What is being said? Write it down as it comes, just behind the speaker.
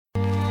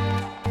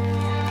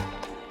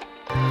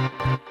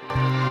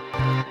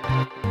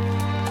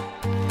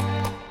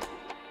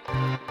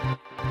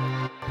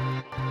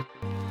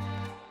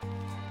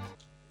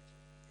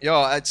Yeah,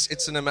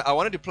 I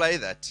wanted to play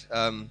that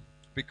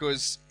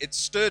because it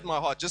stirred my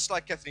heart, just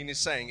like Kathleen is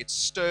saying. It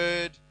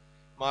stirred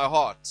my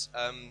heart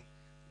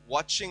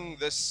watching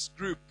this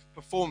group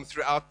perform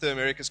throughout the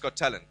America's Got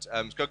Talent.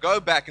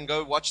 Go back and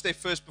go watch their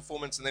first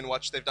performance and then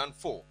watch they've done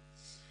 4.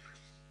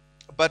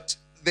 But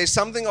there's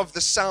something of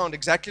the sound,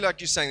 exactly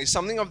like you're saying. There's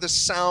something of the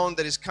sound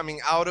that is coming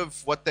out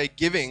of what they're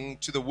giving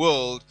to the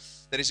world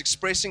that is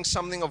expressing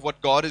something of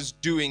what God is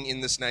doing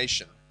in this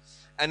nation.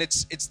 And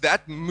it's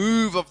that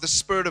move of the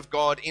Spirit of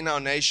God in our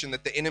nation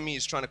that the enemy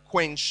is trying to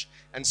quench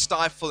and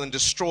stifle and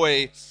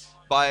destroy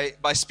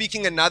by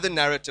speaking another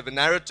narrative, a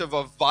narrative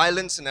of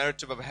violence, a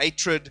narrative of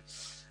hatred.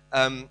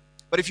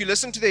 But if you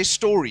listen to their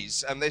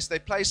stories, they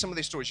play some of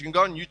their stories. You can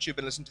go on YouTube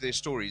and listen to their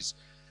stories.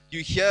 You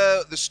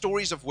hear the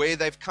stories of where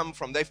they've come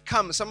from.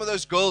 Some of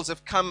those girls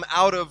have come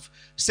out of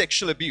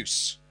sexual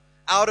abuse,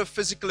 out of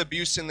physical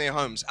abuse in their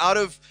homes, out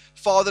of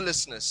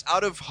fatherlessness,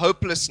 out of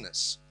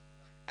hopelessness.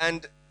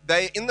 And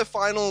they're in the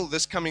final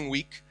this coming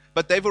week,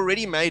 but they've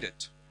already made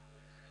it.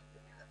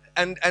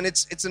 And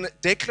it's a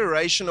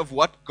declaration of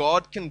what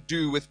God can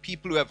do with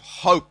people who have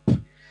hope,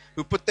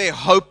 who put their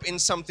hope in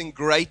something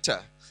greater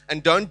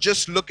and don't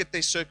just look at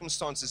their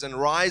circumstances and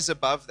rise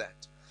above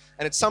that.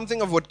 And it's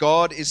something of what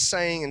God is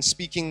saying and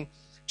speaking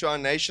to our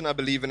nation, I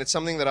believe, and it's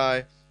something that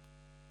I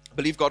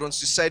believe God wants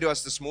to say to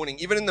us this morning,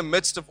 even in the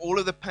midst of all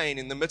of the pain,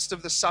 in the midst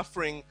of the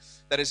suffering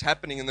that is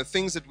happening and the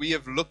things that we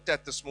have looked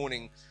at this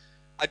morning.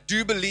 I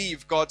do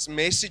believe God's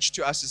message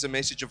to us is a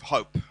message of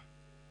hope.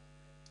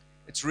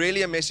 It's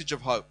really a message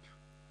of hope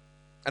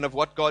and of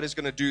what God is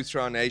going to do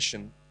through our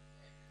nation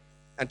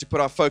and to put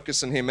our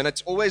focus on Him. And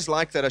it's always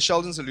like that.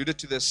 Sheldon's alluded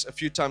to this a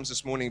few times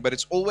this morning, but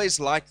it's always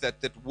like that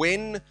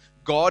when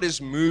God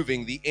is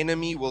moving, the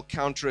enemy will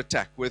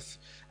counterattack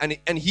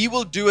and he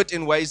will do it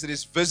in ways that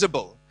is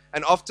visible.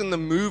 And often the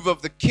move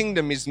of the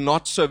kingdom is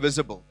not so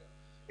visible.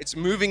 It's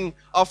moving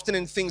often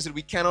in things that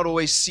we cannot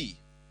always see.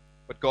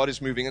 But God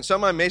is moving. And so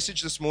my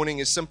message this morning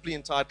is simply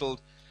entitled,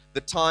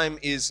 The Time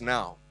is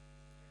Now.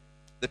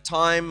 The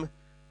time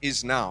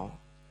is now.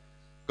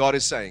 God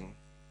is saying,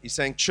 He's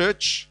saying,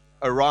 church,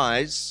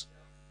 arise.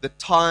 The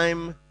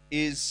time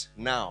is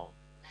now.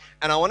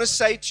 And I want to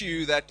say to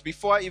you that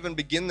before I even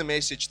begin the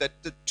message, that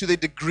to the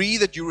degree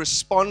that you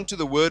respond to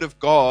the Word of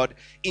God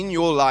in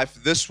your life,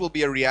 this will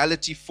be a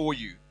reality for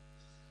you.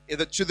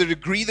 That to the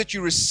degree that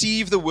you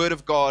receive the Word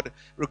of God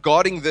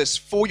regarding this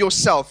for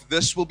yourself,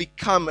 this will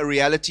become a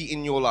reality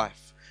in your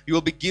life. You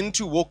will begin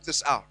to walk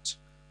this out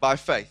by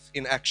faith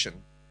in action.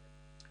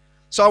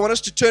 So I want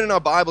us to turn in our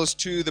Bibles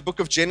to the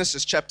book of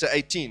Genesis, chapter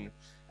 18.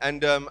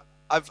 And I'm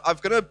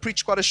going to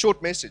preach quite a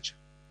short message.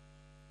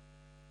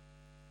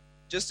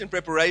 Just in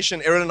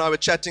preparation, Erin and I were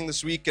chatting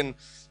this week, and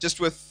just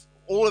with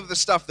all of the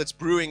stuff that's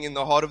brewing in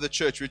the heart of the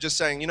church, we're just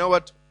saying, you know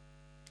what,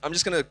 I'm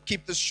just going to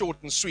keep this short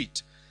and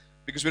sweet.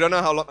 Because we don't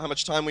know how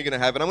much time we're going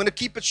to have. And I'm going to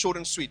keep it short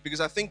and sweet because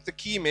I think the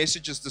key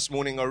messages this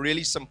morning are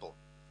really simple.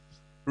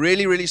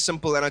 Really, really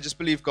simple. And I just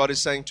believe God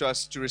is saying to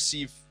us to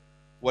receive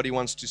what He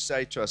wants to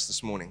say to us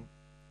this morning.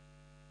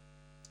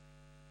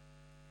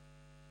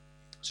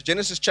 So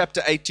Genesis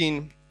chapter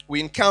 18, we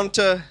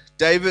encounter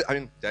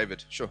I'm in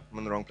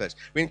the wrong place.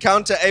 We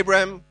encounter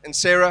Abraham and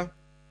Sarah.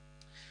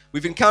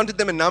 We've encountered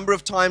them a number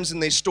of times in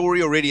their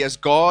story already as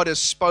God has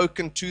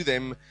spoken to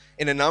them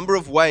in a number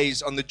of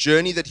ways on the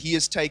journey that He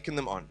has taken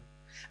them on.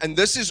 And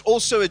this is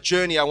also a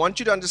journey. I want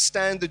you to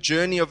understand the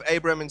journey of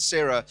Abraham and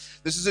Sarah.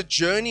 This is a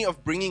journey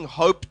of bringing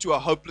hope to a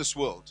hopeless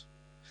world.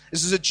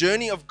 This is a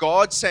journey of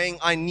God saying,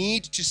 I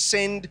need to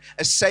send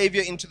a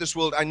Savior into this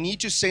world. I need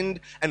to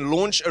send and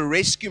launch a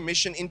rescue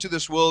mission into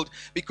this world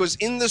because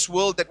in this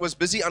world that was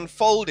busy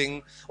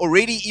unfolding,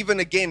 already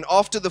even again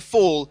after the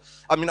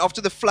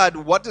flood,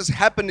 what has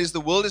happened is the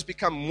world has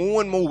become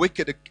more and more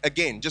wicked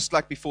again, just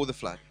like before the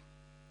flood.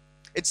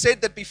 It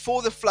said that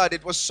before the flood,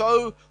 it was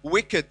so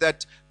wicked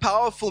that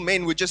powerful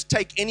men would just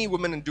take any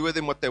woman and do with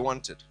them what they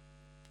wanted.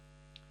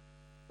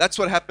 That's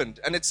what happened.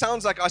 And it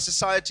sounds like our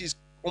society is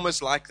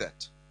almost like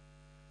that.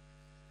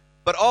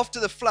 But after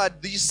the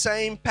flood, these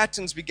same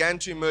patterns began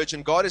to emerge.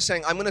 And God is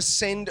saying, I'm going to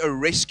send a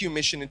rescue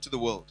mission into the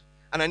world.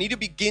 And I need to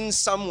begin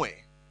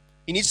somewhere.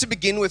 He needs to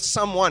begin with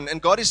someone.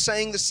 And God is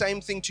saying the same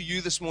thing to you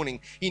this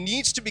morning. He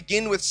needs to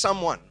begin with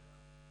someone.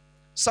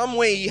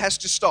 Somewhere He has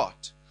to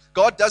start.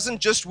 God doesn't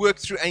just work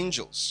through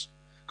angels.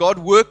 God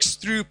works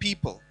through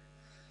people.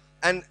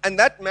 And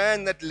that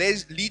man that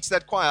leads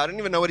that choir, I don't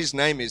even know what his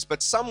name is,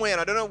 but somewhere, and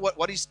I don't know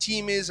what his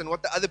team is and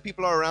what the other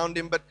people are around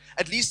him, but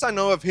at least I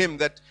know of him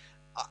that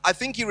I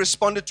think he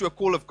responded to a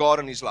call of God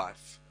in his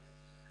life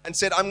and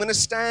said, I'm going to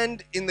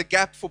stand in the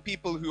gap for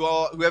people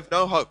who have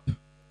no hope.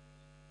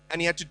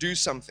 And he had to do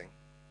something.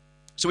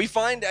 So we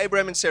find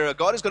Abraham and Sarah.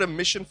 God has got a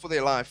mission for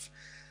their life,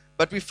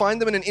 but we find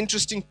them in an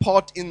interesting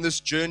part in this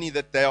journey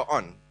that they are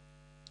on.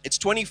 It's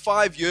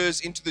 25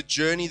 years into the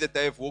journey that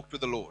they have walked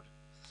with the Lord.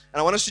 And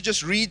I want us to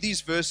just read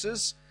these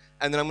verses,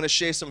 and then I'm going to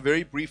share some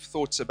very brief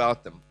thoughts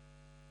about them.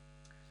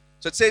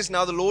 So it says,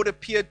 Now the Lord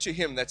appeared to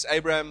him, that's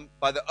Abraham,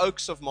 by the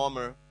oaks of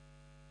Mamre,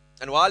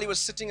 and while he was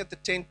sitting at the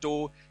tent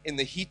door in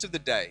the heat of the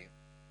day,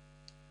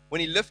 When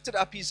he lifted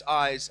up his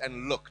eyes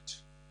and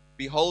looked,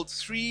 behold,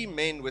 3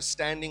 men were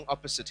standing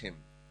opposite him.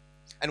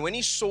 And when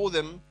he saw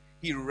them,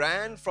 he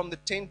ran from the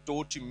tent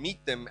door to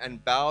meet them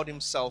and bowed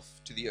himself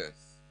to the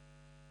earth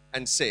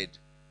and said,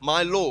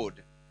 My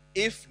Lord,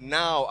 if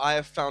now I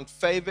have found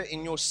favor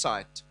in your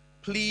sight,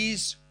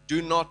 please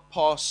do not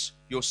pass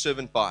your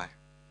servant by.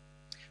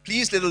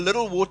 Please let a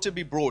little water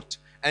be brought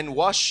and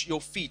wash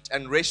your feet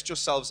and rest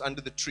yourselves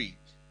under the tree.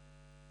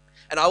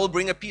 And I will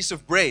bring a piece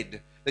of bread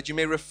that you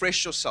may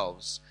refresh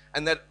yourselves,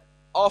 and that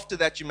after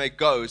that you may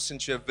go,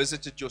 since you have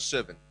visited your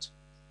servant.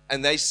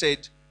 And they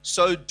said,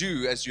 So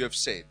do as you have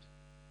said.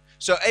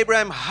 So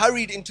Abraham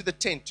hurried into the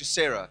tent to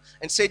Sarah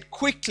and said,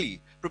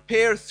 Quickly,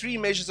 prepare 3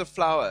 measures of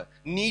flour,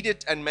 knead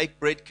it and make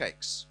bread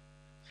cakes.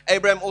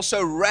 Abraham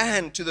also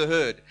ran to the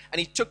herd, and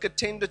he took a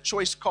tender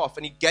choice calf,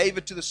 and he gave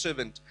it to the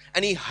servant,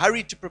 and he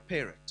hurried to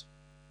prepare it.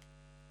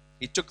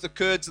 He took the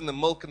curds and the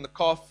milk and the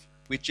calf,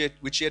 which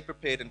he had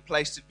prepared, and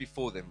placed it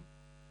before them.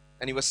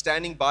 And he was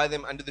standing by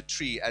them under the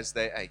tree as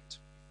they ate.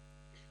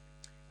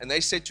 And they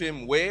said to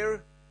him,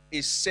 Where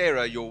is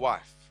Sarah, your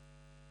wife?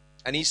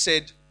 And he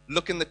said,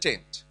 Look in the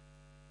tent.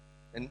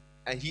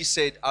 And he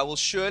said, I will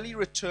surely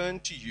return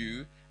to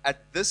you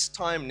at this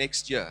time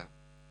next year.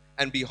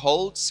 And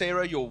behold,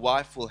 Sarah, your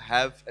wife, will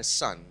have a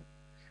son.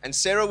 And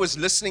Sarah was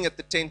listening at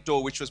the tent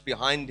door, which was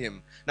behind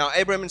him. Now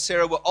Abraham and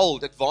Sarah were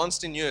old,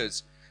 advanced in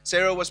years.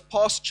 Sarah was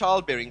past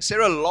childbearing.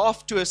 Sarah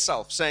laughed to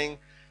herself, saying,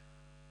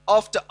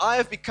 After I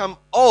have become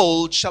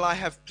old, shall I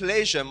have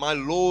pleasure, my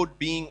Lord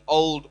being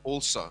old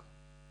also?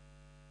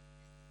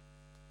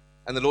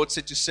 And the Lord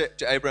said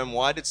to Abraham,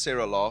 Why did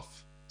Sarah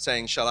laugh,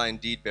 saying, Shall I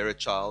indeed bear a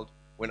child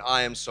when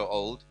I am so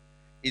old?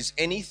 Is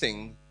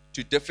anything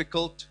too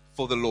difficult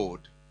for the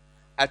Lord?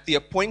 At the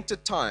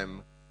appointed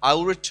time, I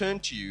will return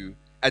to you.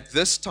 At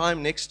this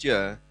time next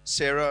year,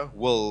 Sarah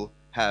will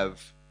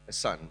have a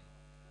son.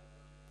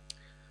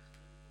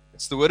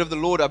 It's the word of the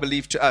Lord, I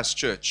believe, to us,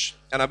 church,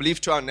 and I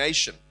believe to our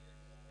nation.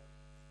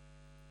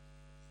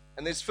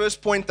 And this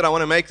first point that I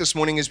want to make this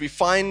morning is we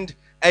find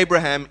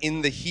Abraham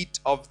in the heat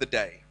of the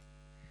day.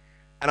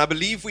 And I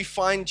believe we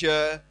find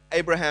here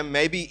Abraham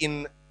maybe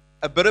in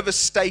a bit of a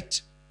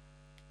state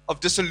of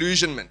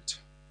disillusionment.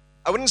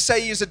 I wouldn't say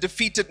he's a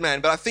defeated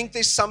man, but I think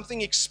there's something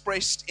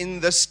expressed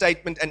in this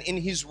statement and in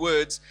his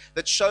words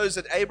that shows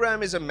that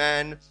Abraham is a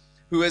man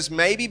who has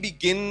maybe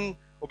begun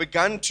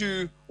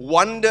to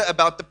wonder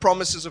about the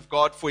promises of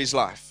God for his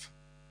life.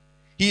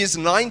 He is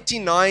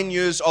 99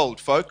 years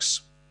old,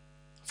 folks.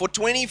 For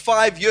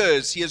 25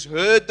 years, he has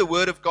heard the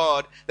word of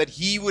God that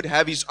he would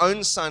have his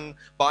own son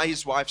by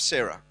his wife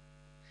Sarah.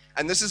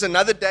 And this is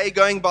another day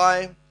going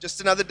by,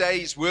 just another day.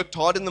 He's worked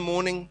hard in the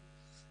morning,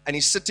 and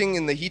he's sitting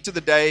in the heat of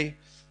the day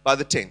by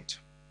the tent.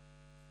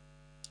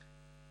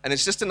 And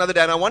it's just another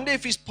day. And I wonder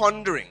if he's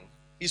pondering,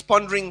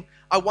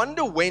 I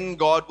wonder when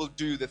God will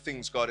do the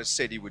things God has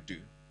said he would do.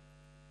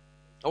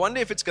 I wonder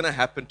if it's going to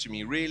happen to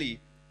me, really,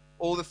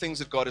 all the things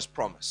that God has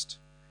promised.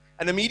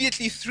 And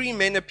immediately 3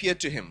 men appeared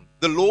to him.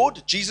 The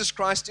Lord, Jesus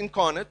Christ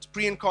incarnate,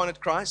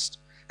 pre-incarnate Christ,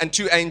 and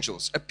 2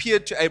 angels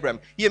appeared to Abraham.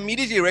 He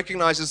immediately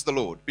recognizes the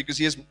Lord because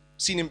he has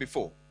seen him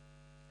before.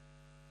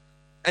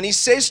 And he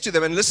says to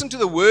them, and listen to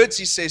the words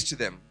he says to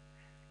them,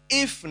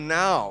 If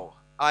now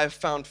I have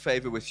found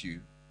favor with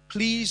you,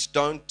 please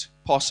don't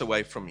pass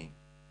away from me.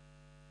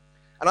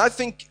 And I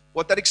think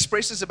what that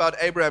expresses about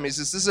Abraham is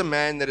this is a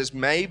man that has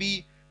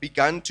maybe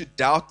begun to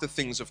doubt the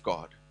things of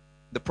God,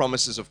 the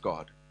promises of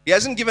God. He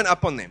hasn't given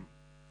up on them.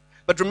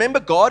 But remember,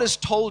 God has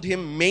told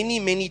him many,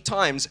 many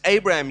times,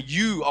 Abraham,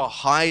 you are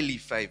highly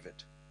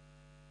favored.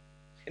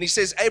 And he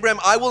says, Abraham,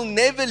 I will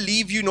never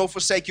leave you nor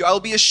forsake you. I'll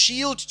be a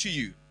shield to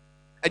you,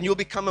 and you'll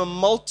become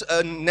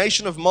a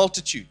nation of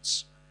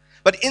multitudes.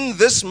 But in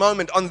this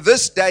moment, on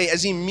this day,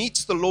 as he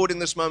meets the Lord in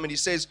this moment, he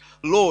says,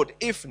 Lord,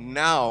 if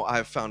now I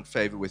have found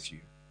favor with you.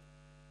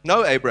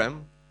 No,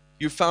 Abraham,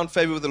 you found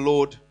favor with the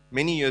Lord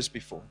many years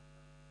before.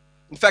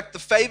 In fact, the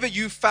favor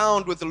you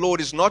found with the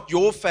Lord is not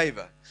your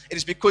favor. It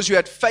is because you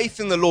had faith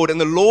in the Lord, and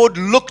the Lord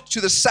looked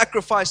to the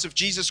sacrifice of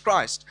Jesus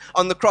Christ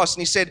on the cross,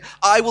 and he said,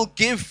 I will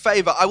give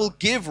favor, I will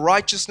give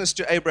righteousness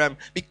to Abraham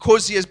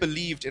because he has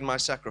believed in my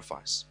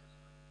sacrifice.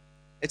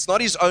 It's not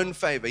his own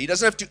favor. He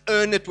doesn't have to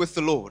earn it with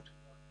the Lord.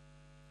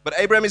 But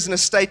Abraham is in a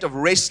state of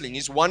wrestling.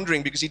 He's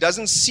wondering because he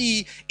doesn't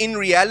see in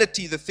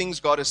reality the things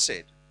God has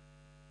said.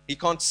 He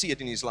can't see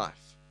it in his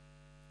life.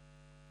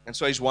 And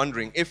so he's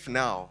wondering, if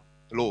now,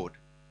 Lord,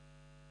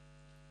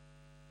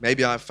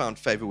 maybe I have found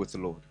favor with the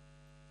Lord.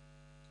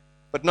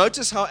 But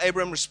notice how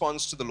Abraham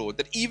responds to the Lord,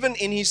 that even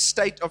in his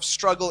state of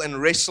struggle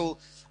and wrestle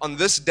on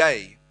this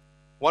day,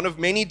 one of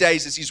many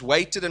days as he's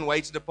waited and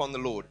waited upon the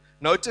Lord,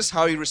 notice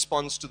how he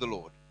responds to the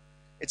Lord.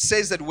 It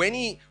says that when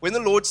the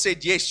Lord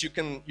said, yes, you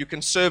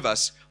can serve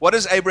us, what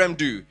does Abraham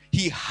do?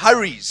 He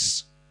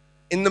hurries.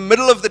 In the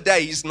middle of the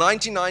day, he's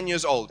 99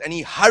 years old, and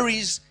he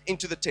hurries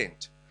into the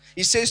tent.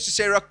 He says to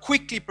Sarah,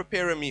 quickly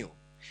prepare a meal.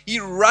 He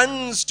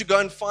runs to go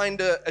and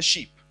find a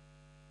sheep,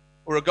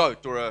 or a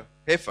goat, or a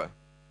heifer.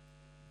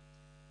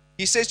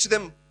 He says to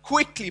them,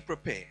 quickly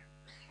prepare.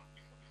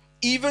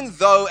 Even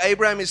though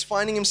Abraham is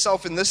finding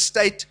himself in this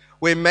state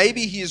where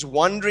maybe he is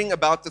wondering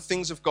about the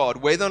things of God,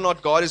 whether or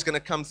not God is going to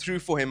come through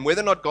for him,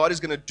 whether or not God is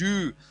going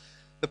to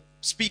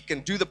speak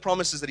and do the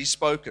promises that he's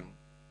spoken.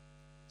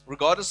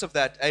 Regardless of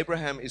that,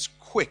 Abraham is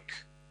quick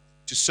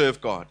to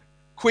serve God,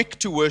 quick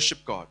to worship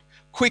God,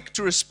 quick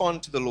to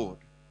respond to the Lord.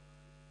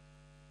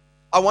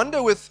 I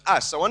wonder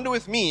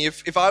with me,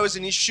 if I was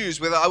in his shoes,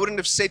 whether I wouldn't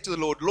have said to the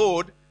Lord,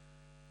 Lord,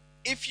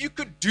 if you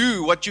could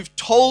do what you've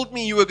told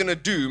me you were going to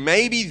do,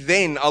 maybe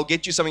then I'll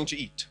get you something to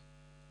eat.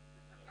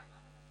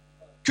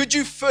 Could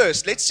you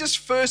let's just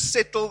first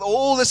settle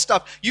all this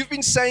stuff. You've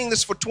been saying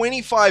this for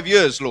 25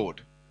 years,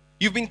 Lord.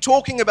 You've been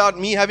talking about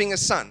me having a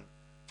son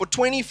for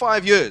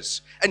 25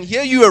 years. And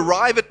here you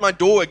arrive at my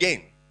door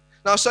again.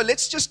 Now, so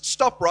let's just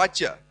stop right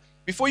here.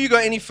 Before you go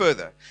any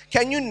further,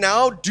 can you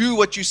now do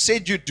what you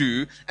said you'd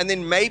do, and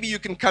then maybe you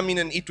can come in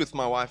and eat with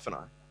my wife and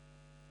I?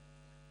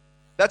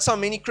 That's how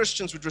many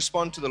Christians would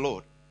respond to the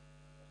Lord.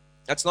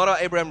 That's not how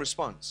Abraham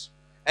responds.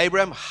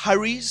 Abraham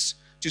hurries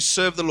to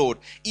serve the Lord.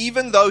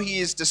 Even though he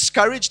is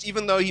discouraged,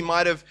 even though he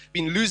might have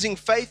been losing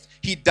faith,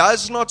 he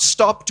does not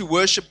stop to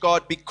worship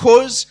God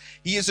because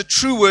he is a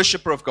true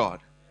worshiper of God.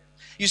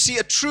 You see,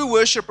 a true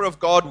worshiper of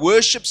God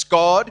worships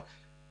God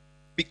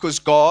because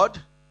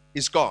God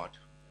is God.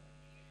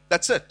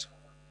 That's it.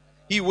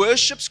 He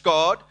worships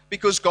God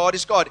because God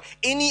is God.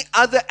 Any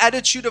other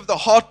attitude of the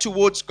heart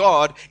towards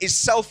God is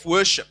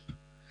self-worship.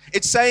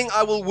 It's saying,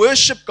 I will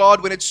worship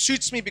God when it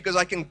suits me because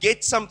I can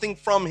get something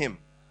from Him.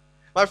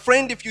 My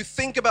friend, if you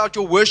think about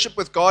your worship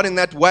with God in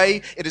that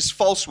way, it is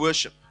false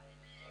worship.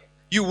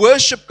 You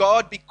worship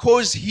God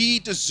because He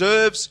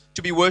deserves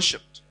to be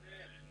worshipped.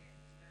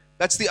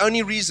 That's the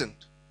only reason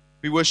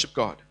we worship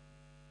God.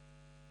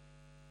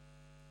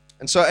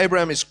 And so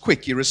Abraham is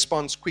quick. He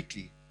responds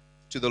quickly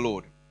to the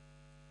Lord.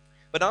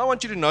 But now I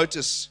want you to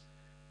notice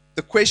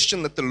the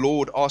question that the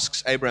Lord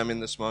asks Abraham in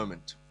this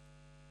moment.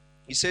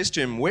 He says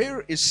to him,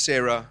 where is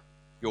Sarah,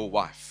 your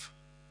wife?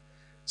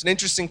 It's an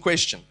interesting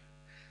question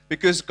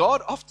because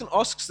God often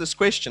asks this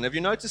question. Have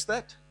you noticed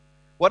that?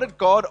 What did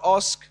God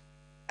ask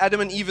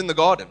Adam and Eve in the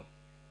garden?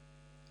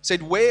 He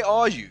said, where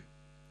are you?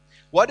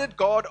 What did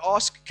God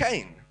ask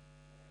Cain?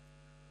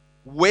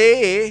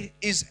 Where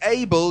is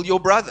Abel, your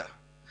brother?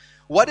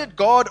 What did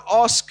God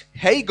ask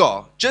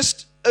Hagar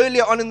just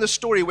earlier on in the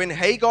story when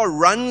Hagar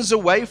runs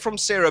away from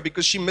Sarah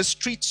because she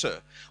mistreats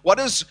her?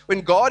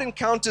 When God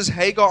encounters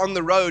Hagar on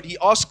the road, He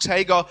asks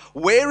Hagar,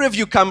 where have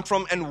you come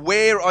from and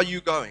where are you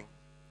going?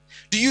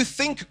 Do you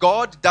think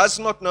God does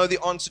not know the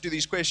answer to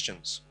these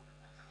questions?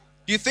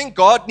 Do you think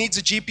God needs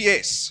a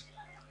GPS?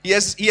 He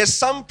has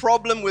some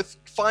problem with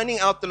finding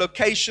out the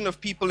location of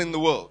people in the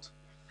world.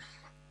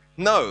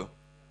 No.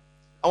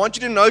 I want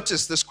you to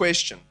notice this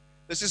question.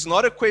 This is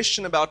not a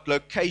question about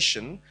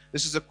location.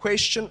 This is a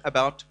question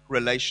about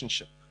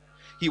relationship.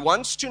 He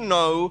wants to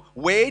know,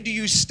 where do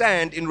you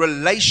stand in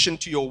relation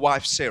to your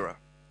wife, Sarah?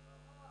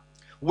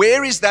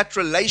 Where is that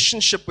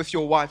relationship with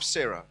your wife,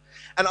 Sarah?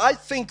 And I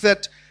think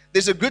that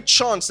there's a good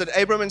chance that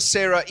Abraham and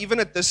Sarah, even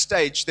at this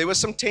stage, there was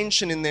some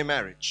tension in their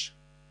marriage.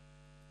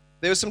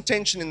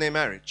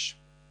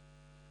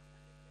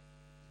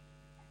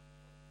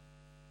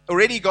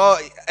 Already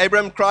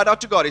Abraham cried out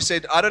to God. He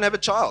said, I don't have a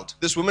child.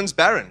 This woman's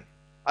barren.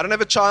 I don't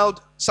have a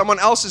child. Someone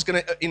else is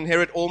going to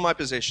inherit all my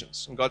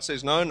possessions. And God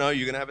says, no,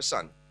 you're going to have a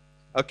son.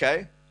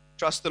 Okay,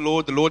 trust the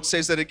Lord. The Lord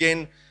says that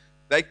again.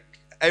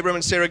 Abraham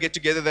and Sarah get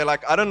together. They're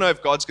like, I don't know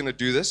if God's going to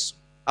do this.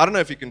 I don't know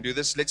if He can do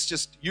this.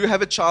 You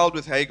have a child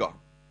with Hagar.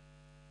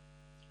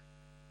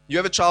 You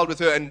have a child with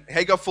her, and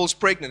Hagar falls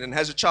pregnant and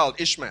has a child,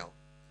 Ishmael.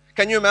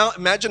 Can you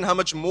imagine how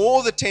much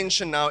more the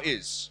tension now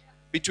is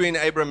between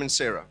Abraham and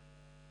Sarah?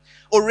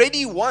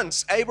 Already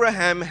once,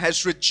 Abraham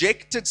has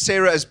rejected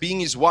Sarah as being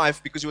his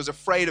wife because he was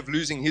afraid of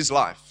losing his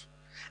life.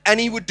 And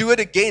he would do it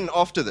again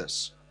after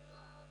this.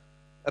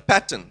 A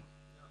pattern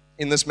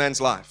in this man's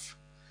life.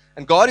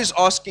 And God is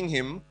asking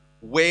him,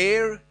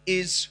 where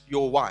is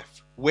your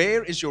wife?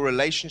 Where is your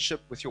relationship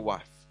with your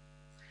wife?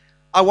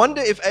 I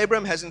wonder if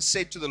Abraham hasn't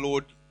said to the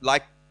Lord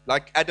like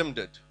Adam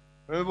did.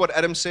 Remember what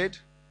Adam said?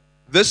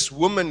 This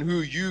woman who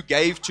you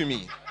gave to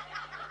me.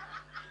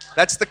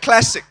 That's the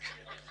classic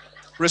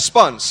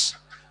response.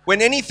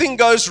 When anything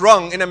goes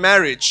wrong in a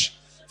marriage,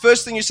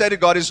 first thing you say to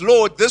God is,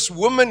 Lord, this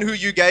woman who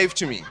you gave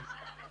to me.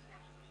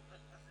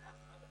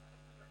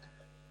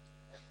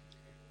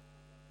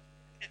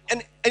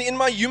 And in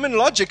my human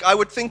logic, I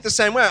would think the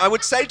same way. I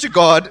would say to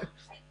God,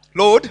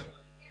 Lord,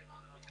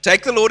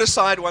 take the Lord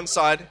aside one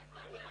side.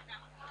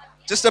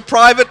 Just a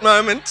private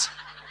moment.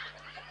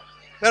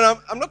 No,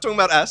 I'm not talking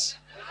about us.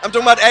 I'm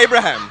talking about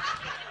Abraham.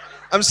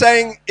 I'm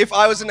saying if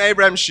I was in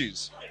Abraham's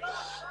shoes.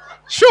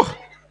 Sure.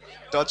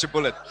 Dodge a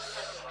bullet.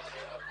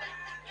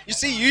 You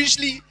see,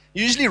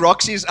 usually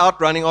Roxy is out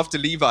running after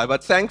Levi,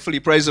 but thankfully,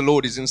 praise the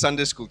Lord, he's in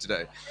Sunday school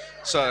today.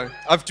 So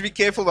I have to be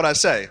careful what I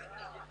say.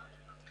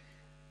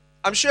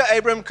 I'm sure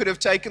Abraham could have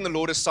taken the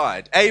Lord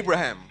aside.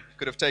 Abraham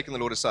could have taken the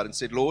Lord aside and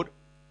said, Lord,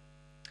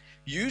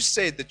 you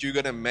said that you're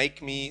going to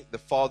make me the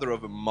father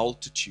of a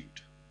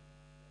multitude.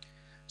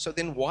 so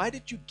then why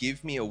did you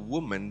give me a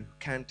woman who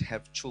can't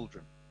have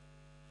children?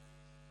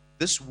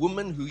 This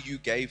woman who you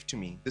gave to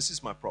me, this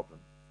is my problem.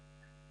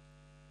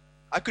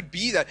 I could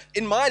be that.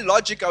 In my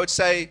logic, I would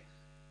say,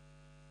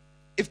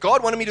 if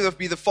God wanted me to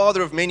be the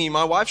father of many,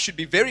 my wife should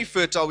be very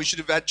fertile. We should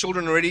have had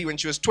children already when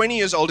she was 20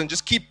 years old and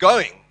just keep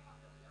going.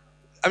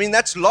 I mean,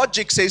 that's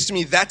logic says to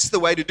me that's the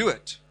way to do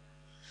it.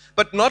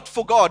 But not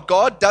for God.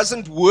 God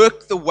doesn't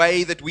work the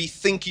way that we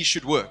think He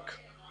should work.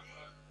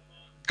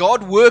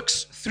 God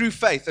works through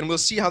faith, and we'll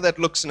see how that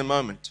looks in a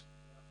moment.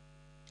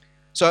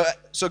 So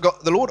God,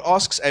 the Lord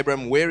asks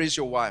Abraham, where is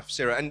your wife,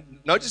 Sarah? And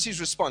notice his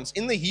response.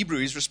 In the Hebrew,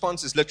 his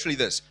response is literally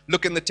this: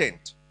 look in the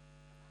tent.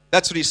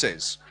 That's what he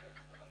says.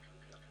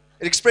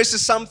 It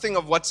expresses something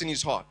of what's in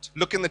his heart.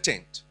 Look in the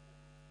tent.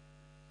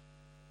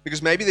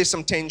 Because maybe there's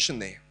some tension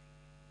there.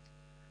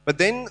 But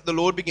then the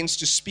Lord begins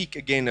to speak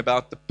again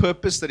about the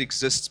purpose that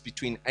exists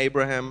between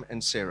Abraham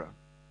and Sarah.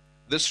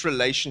 This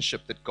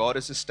relationship that God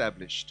has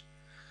established.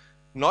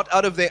 Not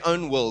out of their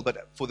own will,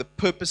 but for the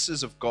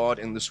purposes of God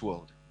in this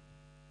world.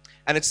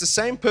 And it's the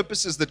same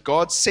purposes that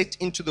God set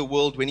into the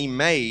world when He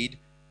made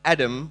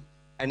Adam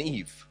and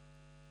Eve.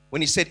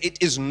 When He said,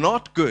 it is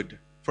not good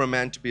for a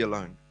man to be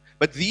alone.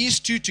 But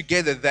these two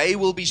together, they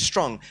will be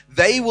strong.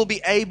 They will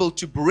be able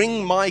to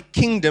bring my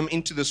kingdom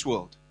into this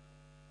world.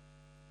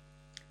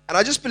 And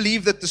I just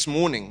believe that this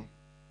morning,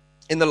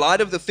 in the light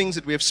of the things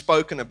that we have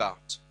spoken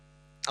about,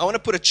 I want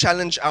to put a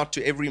challenge out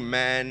to every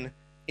man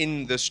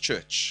in this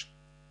church.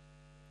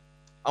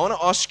 I want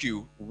to ask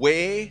you,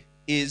 where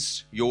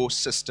is your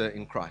sister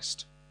in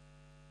Christ?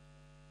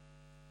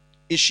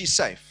 Is she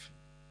safe?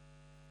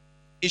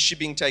 Is she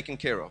being taken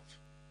care of?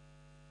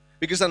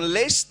 Because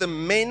unless the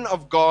men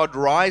of God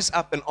rise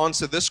up and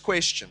answer this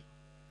question,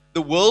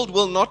 the world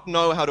will not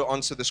know how to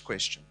answer this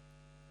question.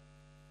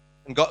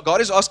 And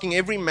God is asking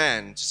every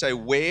man to say,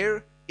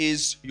 where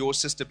is your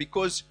sister?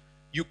 Because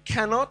you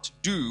cannot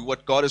do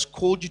what God has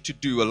called you to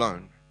do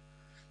alone.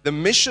 The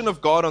mission of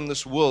God on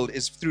this world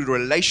is through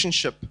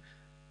relationship,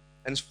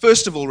 and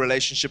first of all,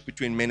 relationship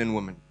between men and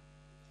women.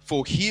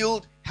 For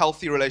healed,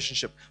 healthy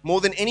relationship. More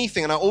than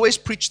anything, and I always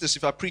preach this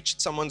if I preach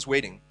at someone's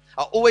wedding.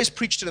 I always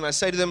preach to them, I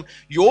say to them,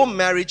 your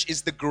marriage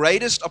is the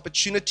greatest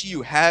opportunity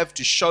you have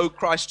to show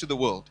Christ to the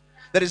world.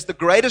 That is the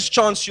greatest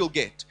chance you'll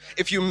get.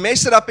 If you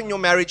mess it up in your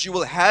marriage, you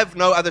will have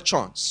no other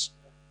chance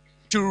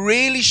to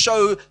really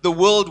show the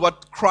world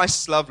what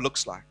Christ's love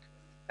looks like.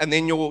 And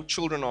then your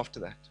children after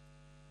that.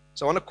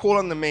 So I want to call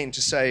on the men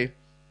to say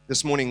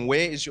this morning,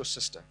 where is your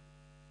sister?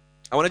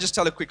 I want to just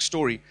tell a quick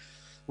story.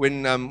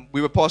 When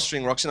we were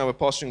pastoring, Roxy and I were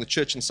pastoring the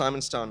church in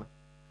Simonstown,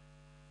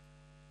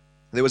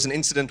 there was an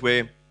incident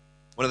where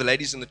one of the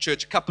ladies in the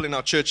church, a couple in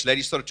our church,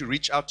 ladies started to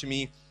reach out to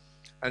me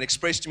and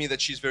express to me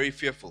that she's very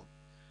fearful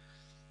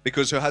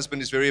because her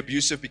husband is very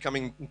abusive,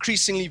 becoming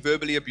increasingly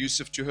verbally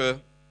abusive to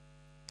her.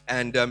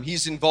 And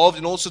he's involved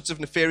in all sorts of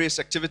nefarious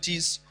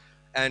activities.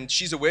 And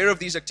she's aware of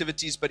these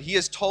activities, but he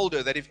has told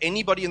her that if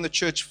anybody in the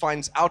church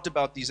finds out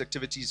about these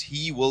activities,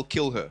 he will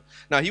kill her.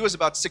 Now, he was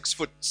about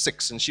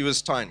 6'6", and she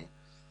was tiny.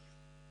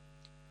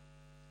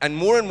 And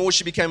more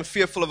she became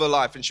fearful of her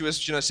life. And she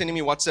was, sending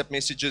me WhatsApp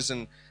messages,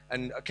 and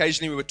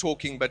occasionally we were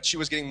talking, but she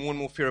was getting more and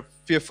more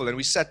fearful. And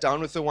we sat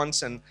down with her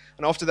once, and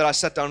after that I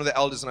sat down with the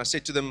elders, and I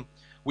said to them,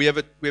 we have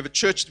a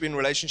church to be in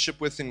relationship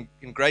with in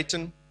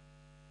Greyton.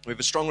 We have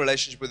a strong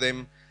relationship with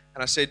them.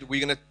 And I said,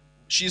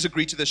 she's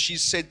agreed to this.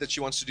 She's said that she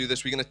wants to do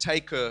this. We're going to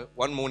take her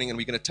one morning, and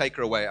we're going to take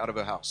her away out of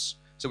her house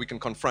so we can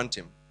confront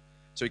him,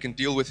 so we can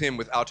deal with him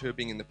without her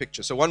being in the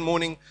picture. So one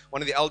morning,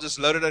 one of the elders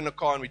loaded her in a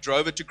car, and we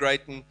drove her to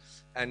Greyton,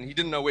 and he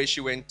didn't know where she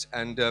went.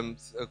 And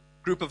a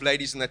group of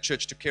ladies in that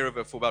church took care of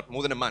her for about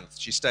more than a month.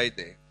 She stayed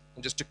there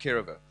and just took care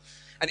of her.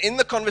 And in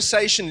the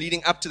conversation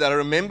leading up to that, I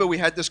remember we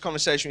had this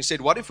conversation. We said,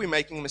 what if we're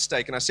making a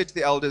mistake? And I said to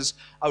the elders,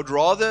 I would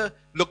rather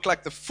look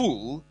like the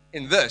fool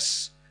in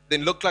this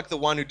than look like the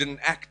one who didn't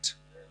act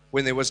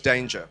when there was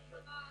danger.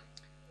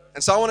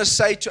 And so I want to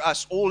say to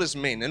us all as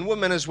men and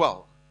women as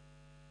well,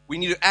 we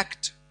need to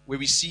act where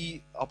we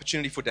see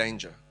opportunity for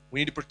danger. We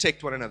need to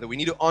protect one another. We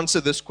need to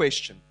answer this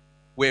question: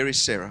 where is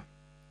Sarah?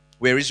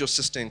 Where is your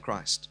sister in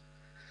Christ?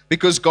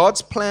 Because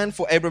God's plan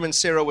for Abram and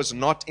Sarah was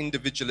not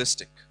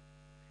individualistic.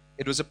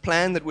 It was a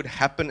plan that would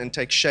happen and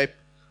take shape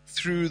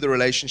through the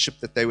relationship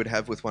that they would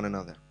have with one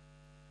another.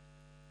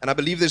 And I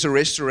believe there's a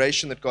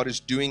restoration that God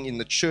is doing in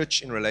the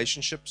church in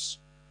relationships.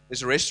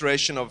 There's a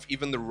restoration of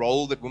even the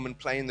role that women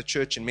play in the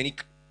church. In many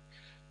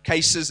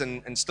cases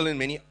and still in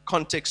many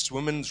contexts,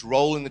 women's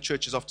role in the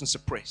church is often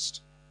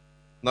suppressed.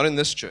 Not in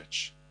this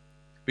church.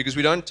 Because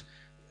we don't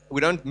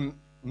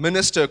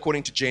minister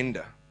according to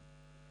gender.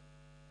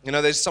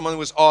 There's someone who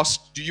was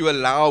asked, do you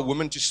allow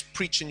women to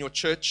preach in your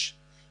church?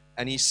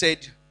 And he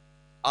said,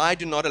 I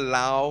do not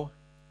allow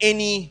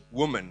any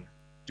woman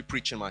to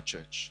preach in my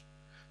church.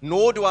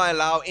 Nor do I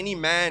allow any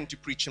man to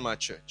preach in my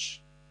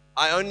church.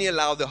 I only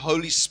allow the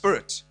Holy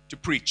Spirit to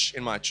preach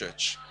in my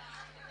church.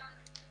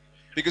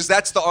 Because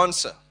that's the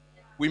answer.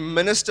 We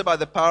minister by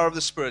the power of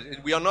the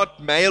Spirit. We are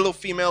not male or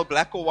female,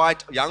 black or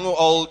white, young or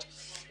old.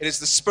 It is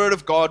the Spirit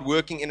of God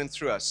working in and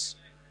through us.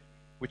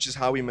 which is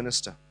how we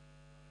minister.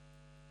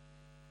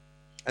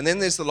 And then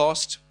there's the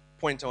last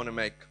point I want to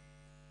make,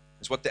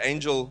 is what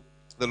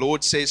the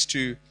Lord says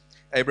to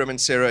Abram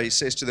and Sarah. He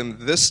says to them,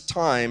 this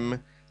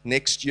time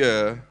next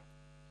year,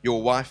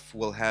 your wife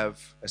will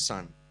have a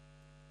son.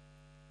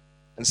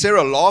 And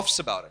Sarah laughs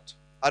about it.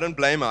 I don't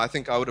blame her. I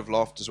think I would have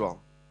laughed as well.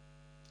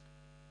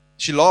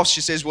 She laughs. She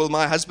says, well,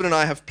 my husband and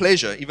I have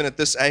pleasure, even at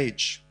this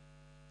age.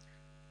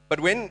 But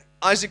when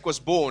Isaac was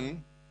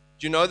born,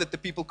 do you know that the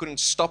people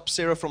couldn't stop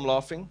Sarah from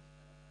laughing?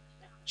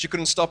 She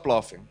couldn't stop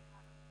laughing.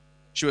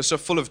 She was so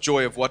full of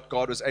joy of what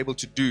God was able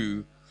to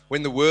do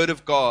when the word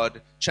of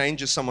God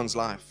changes someone's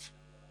life.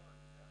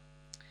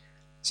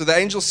 So the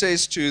angel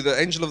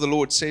of the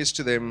Lord says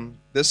to them,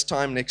 this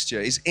time next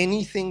year, is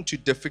anything too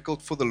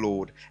difficult for the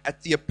Lord?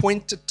 At the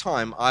appointed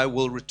time, I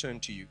will return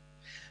to you.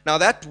 Now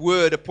that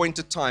word,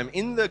 appointed time,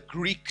 in the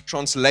Greek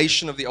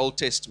translation of the Old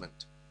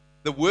Testament,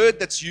 the word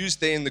that's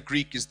used there in the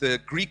Greek is the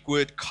Greek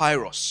word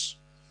kairos.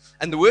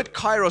 And the word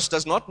kairos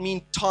does not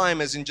mean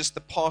time as in just the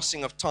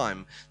passing of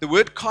time. The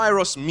word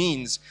kairos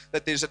means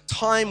that there's a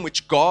time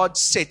which God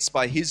sets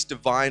by his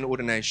divine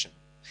ordination.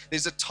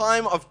 There's a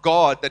time of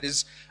God that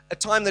is a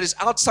time that is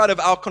outside of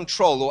our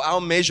control or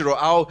our measure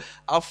or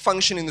our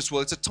function in this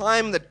world. It's a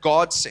time that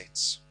God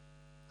sets.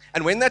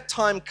 And when that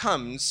time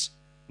comes,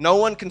 no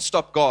one can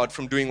stop God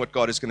from doing what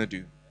God is going to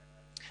do.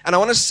 And I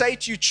want to say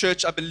to you,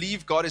 church, I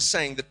believe God is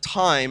saying the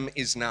time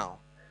is now.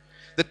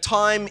 The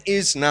time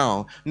is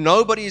now.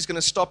 Nobody is going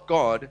to stop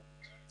God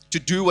to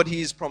do what he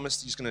has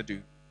promised he's going to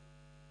do.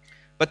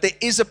 But there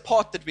is a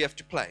part that we have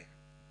to play.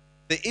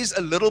 There is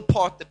a little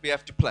part that we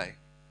have to play.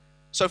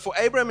 So for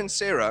Abraham and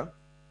Sarah,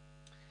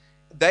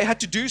 they had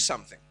to do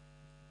something.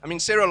 I mean,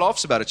 Sarah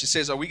laughs about it. She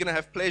says, are we going to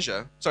have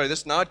pleasure? Sorry,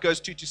 now it goes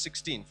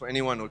 2-16 for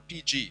anyone, or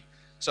PG.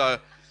 So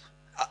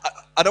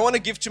I don't want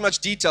to give too much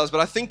details,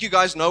 but I think you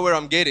guys know where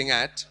I'm getting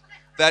at.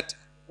 That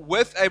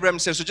with Abraham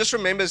and Sarah, so just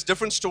remember, it's a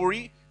different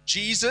story.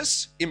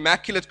 Jesus,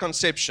 immaculate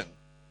conception.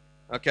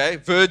 Okay,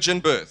 virgin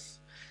birth.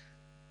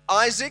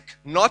 Isaac,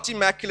 not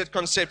immaculate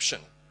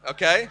conception.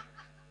 Okay,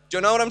 do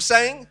you know what I'm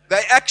saying?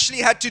 They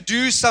actually had to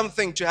do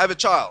something to have a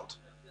child.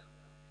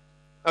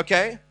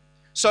 Okay,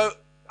 so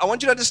I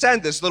want you to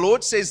understand this. The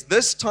Lord says,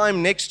 this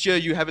time next year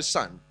you have a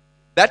son.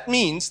 That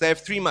means they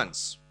have 3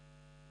 months.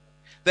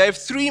 They have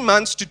 3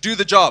 months to do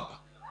the job.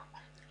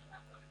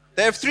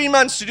 They have 3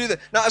 months to do that.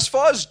 Now, as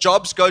far as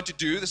jobs go to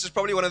do, this is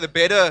probably one of the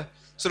better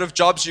sort of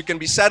jobs you can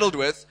be saddled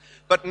with.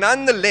 But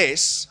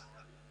nonetheless,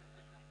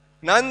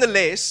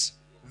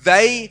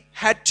 they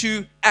had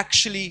to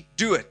actually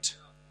do it.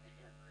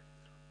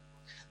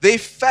 Their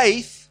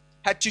faith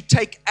had to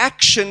take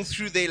action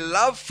through their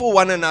love for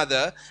one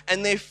another,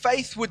 and their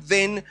faith would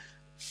then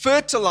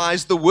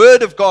fertilize the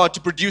word of God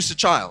to produce a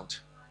child.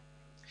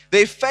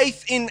 Their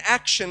faith in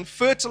action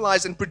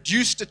fertilized and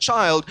produced a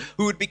child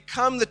who would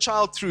become the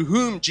child through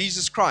whom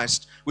Jesus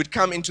Christ would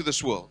come into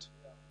this world.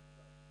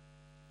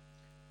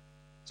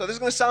 So this is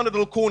going to sound a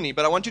little corny,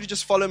 but I want you to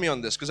just follow me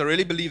on this, because I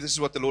really believe this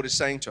is what the Lord is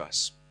saying to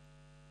us.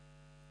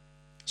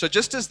 So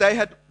just as they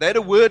had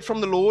a word from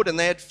the Lord and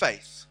they had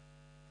faith,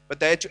 but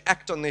they had to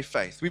act on their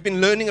faith. We've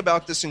been learning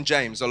about this in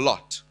James a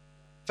lot.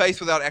 Faith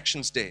without action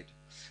is dead.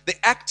 The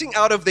acting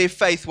out of their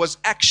faith was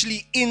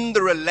actually in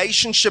the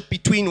relationship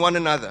between one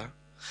another.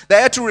 They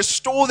had to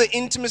restore the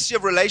intimacy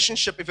of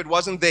relationship if it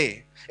wasn't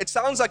there. It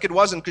sounds like it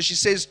wasn't, because she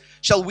says,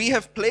 shall we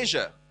have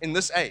pleasure in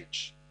this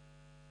age?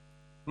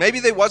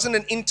 Maybe there wasn't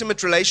an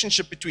intimate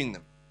relationship between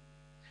them.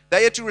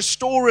 They had to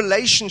restore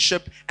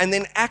relationship and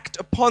then act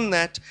upon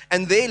that.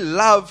 And their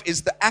love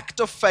is the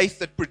act of faith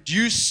that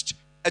produced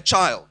a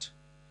child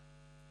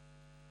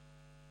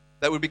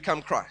that would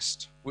become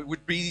Christ,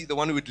 would be the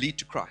one who would lead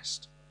to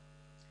Christ.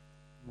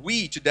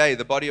 We today,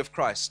 the body of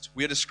Christ,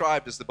 we are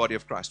described as the body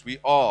of Christ. We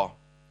are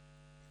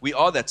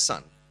that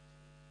son.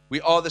 We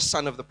are the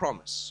son of the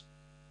promise.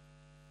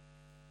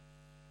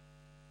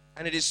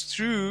 And it is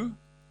through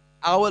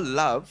our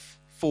love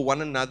for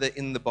one another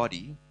in the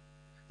body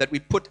that we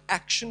put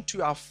action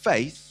to our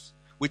faith,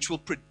 which will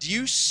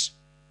produce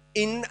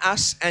in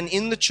us and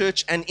in the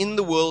church and in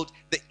the world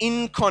the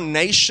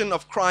incarnation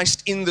of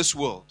Christ in this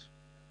world,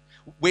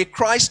 where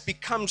Christ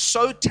becomes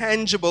so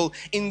tangible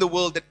in the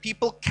world that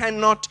people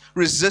cannot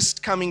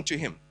resist coming to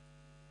him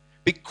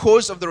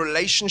because of the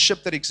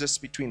relationship that exists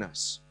between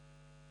us.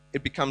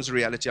 It becomes a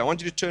reality. I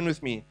want you to turn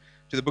with me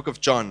to the book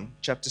of John,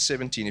 chapter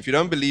 17. If you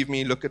don't believe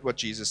me, look at what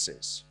Jesus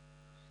says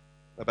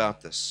about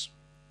this.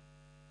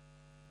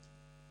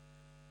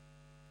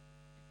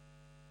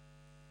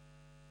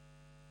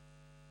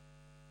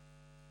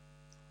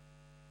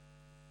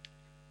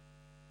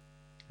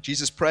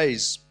 Jesus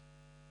prays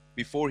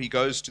before he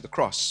goes to the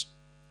cross.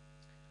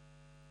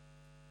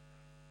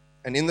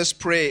 And in this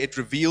prayer, it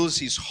reveals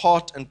his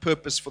heart and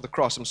purpose for the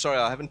cross. I'm sorry,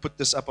 I haven't put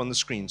this up on the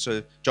screen.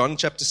 So John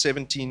chapter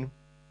 17,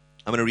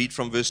 I'm going to read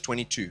from verse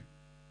 22.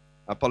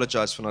 I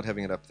apologize for not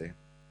having it up there.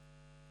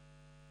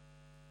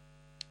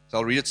 So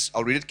I'll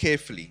read it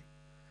carefully.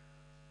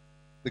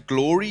 The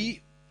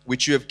glory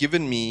which you have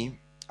given me,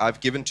 I've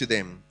given to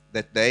them,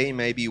 that they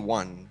may be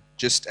one,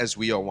 just as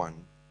we are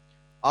one.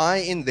 I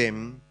in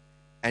them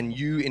and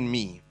you in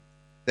me,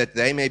 that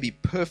they may be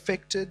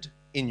perfected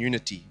in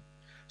unity,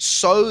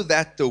 so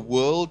that the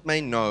world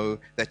may know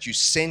that you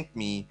sent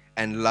me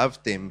and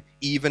loved them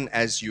even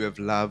as you have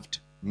loved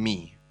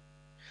me.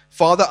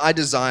 Father, I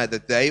desire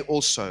that they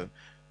also,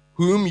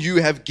 whom you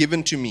have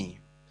given to me,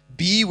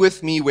 be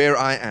with me where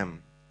I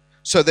am,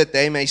 so that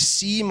they may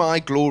see my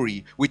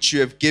glory which you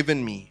have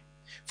given me.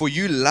 For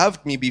you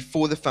loved me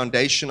before the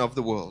foundation of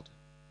the world.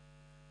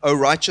 O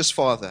righteous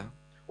Father,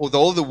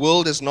 although the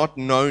world has not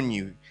known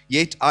you,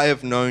 yet I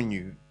have known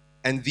you,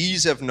 and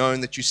these have known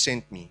that you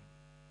sent me.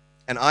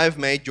 And I have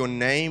made your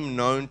name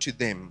known to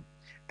them,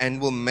 and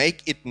will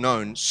make it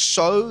known,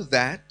 so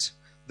that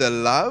the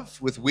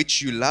love with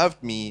which you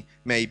loved me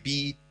may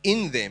be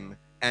in them,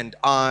 and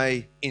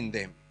I in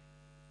them.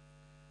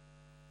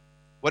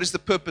 What is the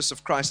purpose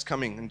of Christ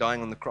coming and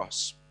dying on the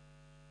cross?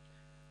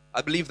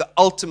 I believe the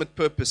ultimate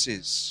purpose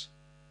is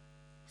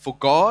for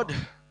God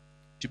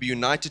to be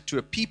united to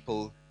a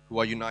people who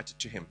are united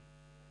to Him.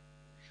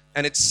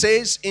 And it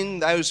says in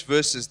those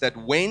verses that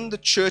when the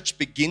church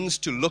begins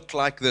to look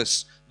like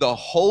this, the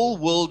whole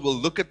world will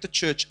look at the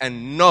church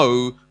and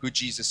know who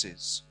Jesus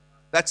is.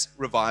 That's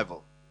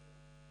revival.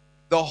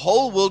 The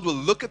whole world will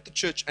look at the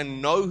church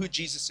and know who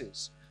Jesus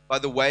is by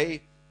the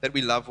way that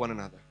we love one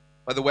another,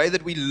 by the way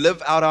that we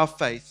live out our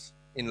faith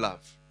in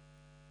love.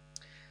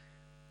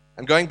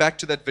 And going back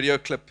to that video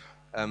clip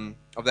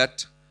of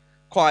that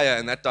choir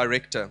and that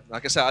director,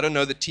 like I said, I don't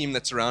know the team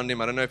that's around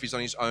him. I don't know if he's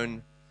on his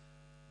own.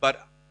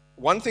 But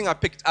one thing I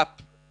picked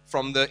up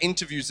from the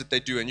interviews that they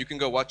do, and you can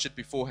go watch it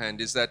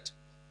beforehand, is that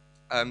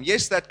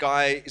yes, that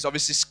guy is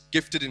obviously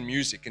gifted in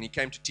music and he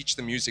came to teach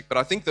the music, but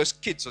I think those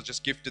kids are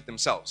just gifted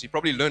themselves. He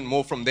probably learned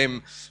more from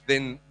them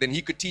than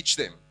he could teach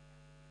them.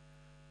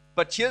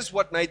 But here's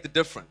what made the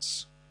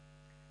difference.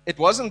 It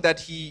wasn't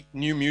that he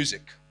knew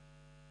music.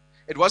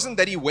 It wasn't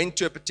that he went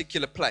to a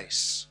particular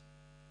place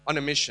on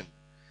a mission.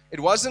 It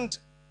wasn't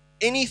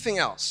anything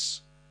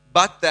else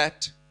but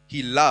that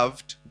he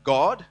loved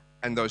God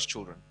and those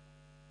children.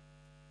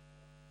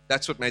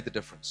 That's what made the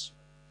difference.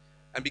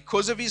 And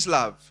because of his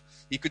love,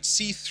 he could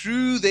see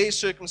through their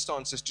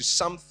circumstances to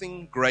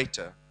something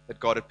greater that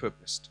God had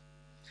purposed.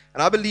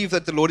 And I believe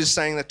that the Lord is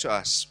saying that to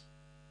us.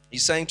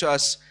 He's saying to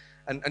us,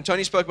 and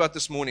Tony spoke about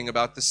this morning,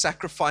 about the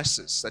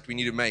sacrifices that we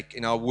need to make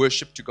in our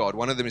worship to God.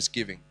 One of them is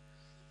giving.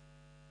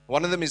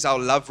 One of them is our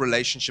love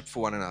relationship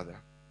for one another.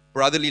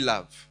 Brotherly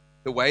love.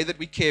 The way that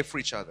we care for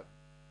each other.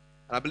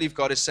 And I believe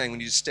God is saying we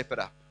need to step it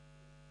up.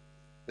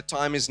 The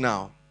time is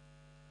now.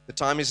 The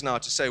time is now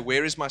to say,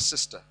 where is my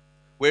sister?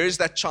 Where is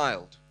that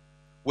child?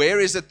 Where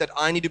is it that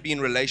I need to be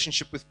in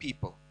relationship with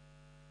people?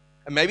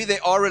 And maybe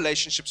there are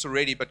relationships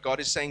already, but God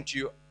is saying to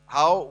you,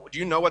 how do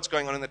you know what's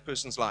going on in that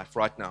person's life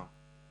right now?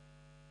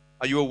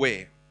 Are you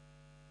aware?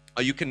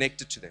 Are you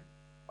connected to them?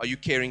 Are you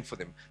caring for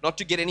them? Not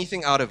to get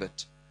anything out of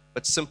it,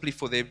 but simply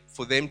for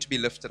them to be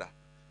lifted up,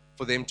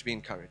 for them to be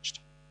encouraged.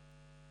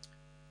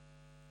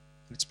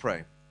 Let's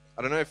pray.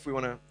 I don't know if we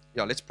want to,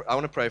 I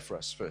want to pray for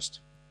us first.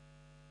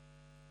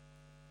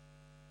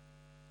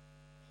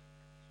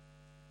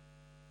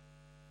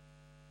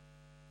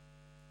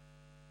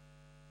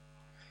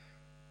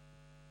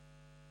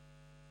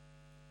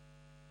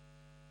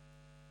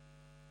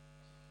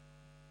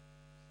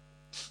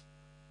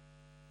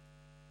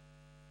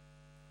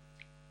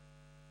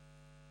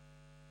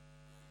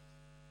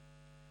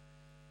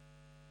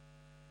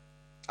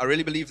 I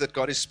really believe that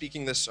God is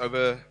speaking this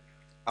over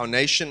our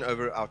nation,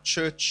 over our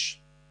church,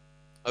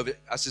 over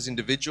us as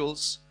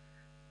individuals.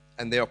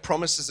 And there are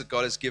promises that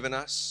God has given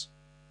us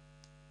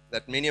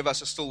that many of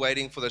us are still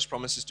waiting for those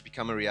promises to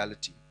become a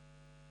reality.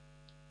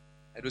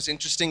 It was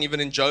interesting, even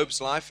in Job's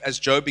life, as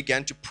Job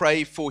began to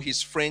pray for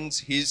his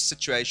friends, his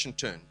situation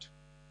turned.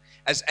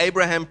 As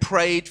Abraham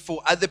prayed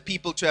for other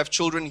people to have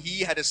children, he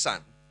had a son.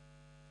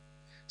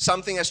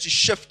 Something has to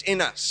shift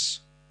in us,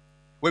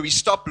 where we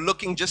stop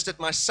looking just at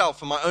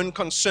myself and my own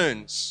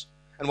concerns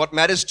and what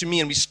matters to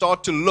me, and we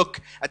start to look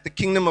at the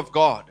kingdom of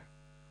God,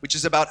 which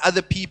is about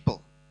other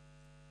people,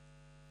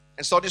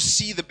 and start to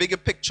see the bigger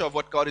picture of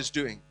what God is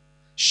doing.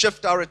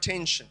 Shift our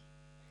attention.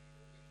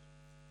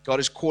 God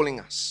is calling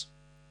us.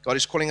 God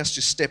is calling us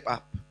to step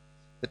up.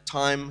 The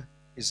time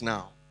is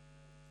now.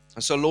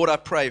 And so, Lord, I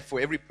pray for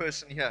every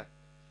person here,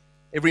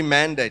 every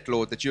mandate,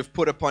 Lord, that you have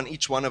put upon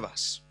each one of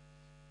us,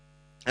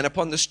 and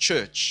upon this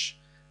church,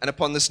 and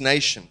upon this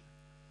nation.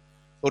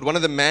 Lord, one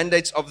of the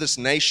mandates of this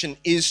nation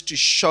is to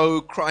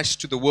show Christ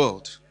to the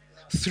world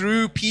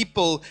through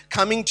people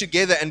coming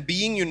together and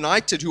being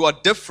united who are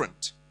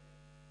different,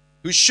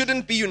 who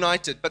shouldn't be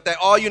united, but they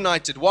are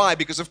united. Why?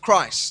 Because of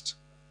Christ.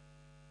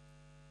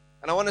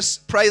 And I want to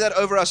pray that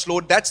over us,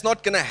 Lord. That's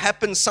not going to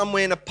happen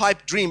somewhere in a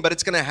pipe dream, but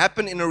it's going to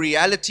happen in a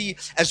reality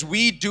as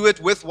we do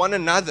it with one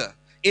another,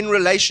 in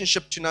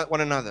relationship to one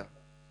another.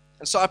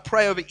 And so I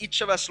pray over each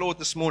of us, Lord,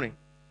 this morning.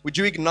 Would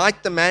you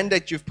ignite the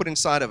mandate you've put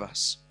inside of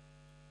us?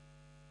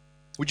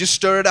 Would you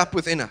stir it up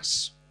within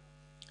us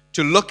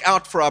to look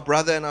out for our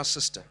brother and our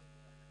sister,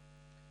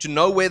 to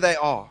know where they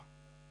are,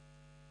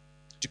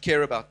 to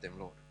care about them,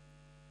 Lord?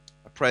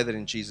 I pray that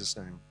in Jesus'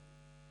 name.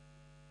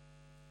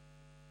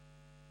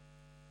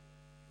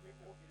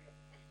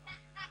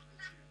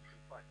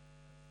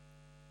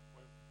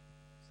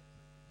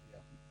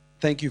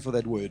 Thank you for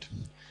that word.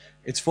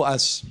 It's for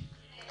us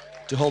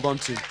to hold on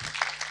to.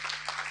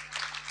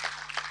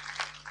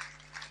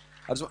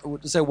 I just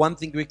want to say one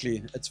thing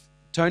quickly.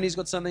 Tony's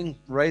got something,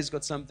 Ray's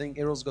got something,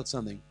 Errol's got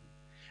something.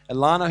 A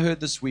line I heard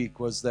this week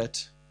is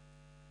that,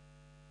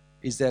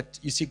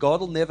 you see, God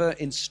will never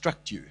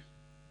instruct you.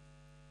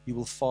 He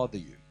will father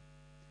you.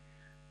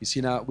 You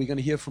see, now we're going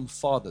to hear from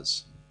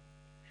fathers.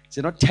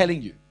 They're not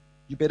telling you,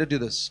 you better do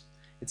this.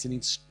 It's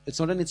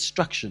not an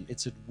instruction,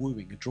 it's a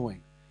wooing, a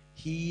drawing.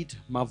 Heed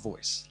my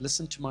voice.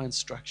 Listen to my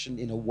instruction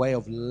in a way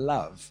of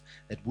love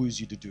that woos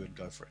you to do and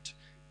go for it.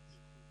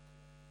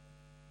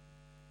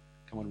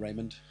 Come on,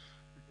 Raymond.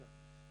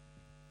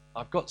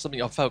 I've got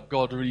something I felt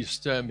God really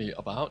stir me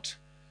about.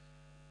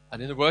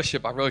 And in the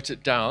worship, I wrote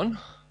it down,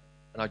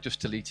 and I just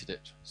deleted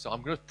it. So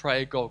I'm going to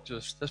pray, God,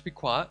 let's be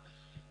quiet.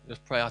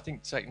 Just pray. I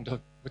think Satan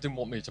didn't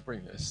want me to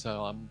bring this,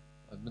 so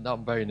now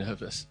I'm very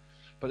nervous.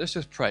 But let's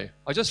just pray.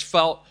 I just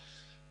felt,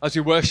 as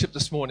we worshiped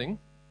this morning,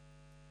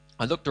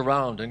 I looked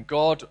around, and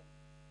God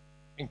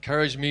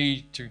encouraged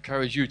me to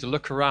encourage you to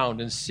look around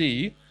and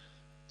see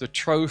the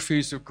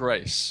trophies of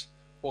grace,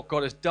 what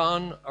God has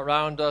done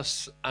around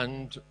us,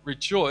 and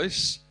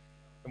rejoice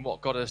in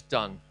what God has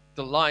done.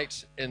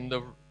 Delight in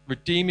the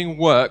redeeming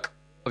work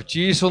of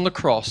Jesus on the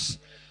cross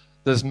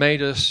that has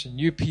made us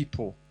new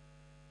people.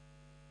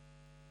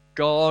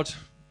 God,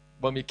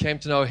 when we came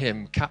to know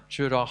him,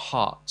 captured our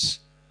hearts,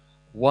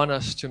 won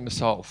us to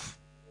himself.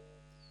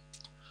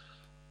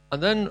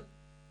 And then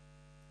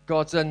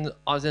I've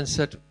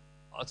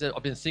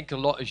been thinking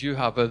a lot, as you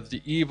have, of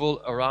the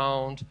evil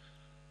around.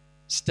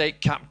 State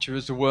capture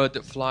is the word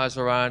that flies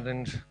around,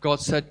 and God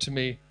said to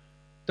me,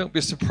 don't be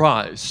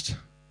surprised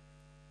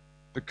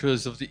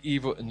because of the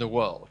evil in the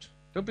world.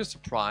 Don't be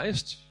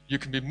surprised. You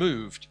can be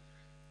moved.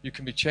 You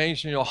can be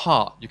changed in your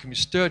heart. You can be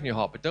stirred in your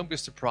heart, but don't be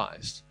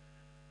surprised.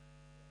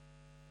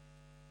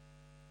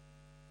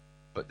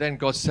 But then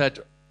God said,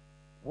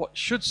 what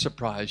should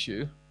surprise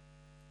you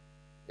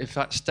if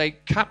that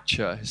state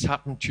capture has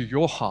happened to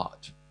your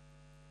heart?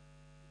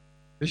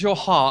 Is your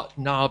heart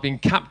now being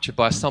captured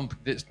by something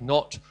that's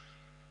not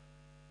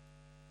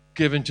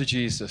given to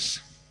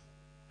Jesus?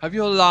 Have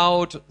you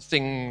allowed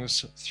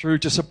things through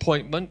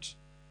disappointment,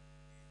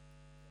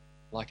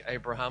 like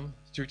Abraham,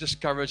 through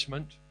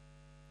discouragement,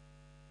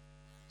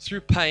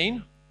 through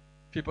pain,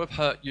 people have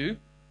hurt you,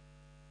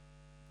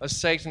 as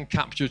Satan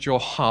captured your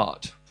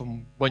heart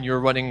from when you're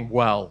running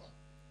well?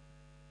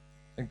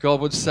 And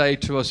God would say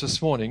to us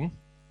this morning,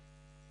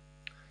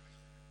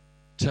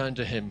 turn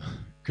to him,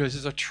 because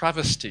it's a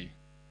travesty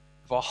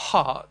if our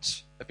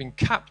hearts have been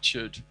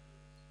captured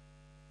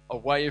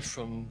away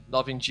from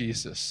loving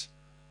Jesus,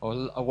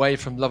 or away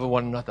from loving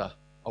one another,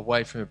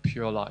 away from a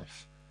pure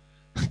life.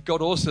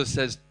 God also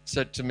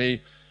said to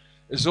me,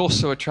 it's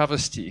also a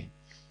travesty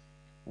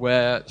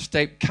where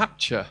state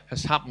capture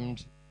has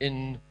happened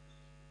in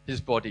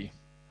his body.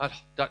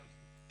 That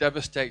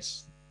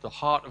devastates the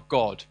heart of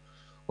God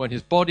when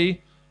his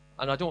body,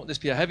 and I don't want this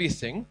to be a heavy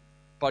thing,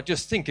 but I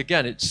just think,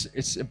 again,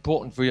 it's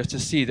important for us to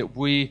see that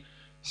we,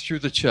 through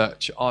the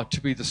church, are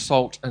to be the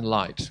salt and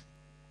light.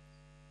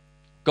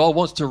 God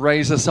wants to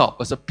raise us up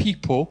as a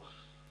people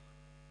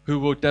who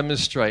will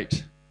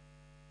demonstrate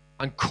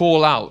and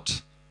call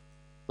out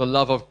the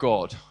love of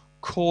God,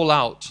 call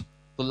out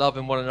the love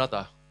in one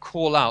another,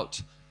 call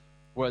out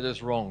where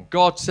there's wrong.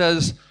 God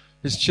says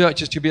his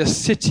church is to be a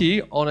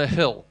city on a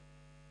hill,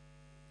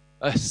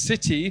 a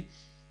city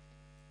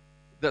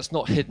that's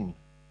not hidden,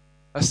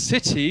 a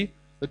city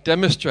that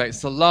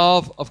demonstrates the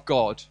love of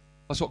God.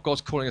 That's what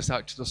God's calling us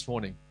out to this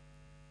morning,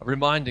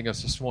 reminding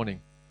us this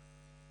morning.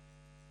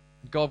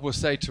 God will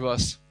say to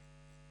us,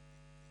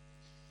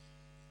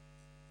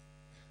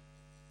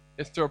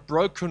 if there are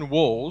broken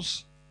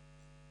walls,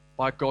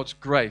 by God's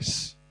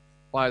grace,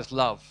 by his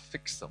love,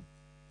 fix them.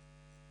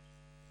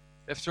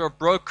 If there are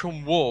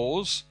broken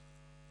walls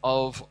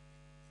of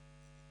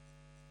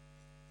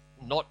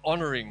not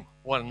honoring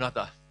one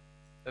another,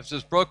 if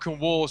there's broken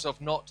walls of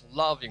not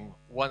loving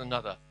one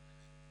another,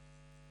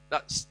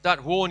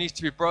 that wall needs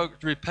to be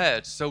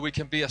repaired so we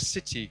can be a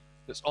city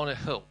that's on a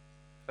hill,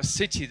 a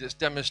city that's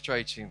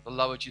demonstrating the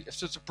love of Jesus. If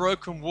there's a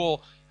broken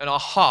wall in our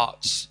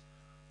hearts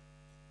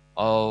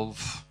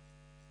of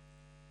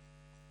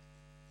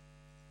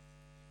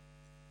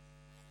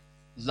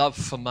love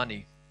for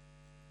money,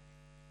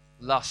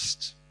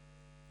 lust,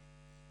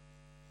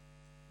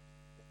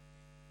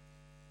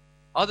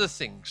 other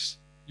things,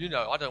 I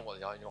don't know what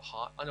they are in your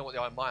heart. I know what they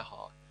are in my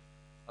heart,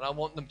 and I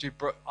want them to.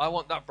 I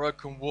want that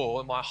broken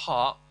wall in my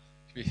heart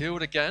to be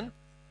healed again,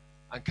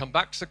 and come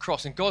back to the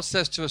cross. And God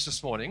says to us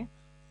this morning,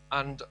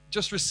 and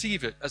just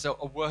receive it as a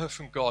word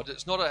from God.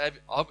 It's not a heavy.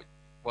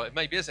 Well, it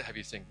maybe is a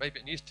heavy thing. Maybe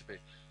it needs to be,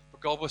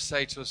 but God will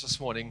say to us this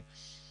morning,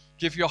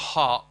 give your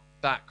heart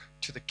back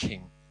to the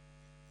King.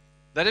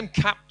 Let him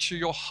capture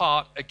your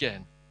heart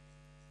again.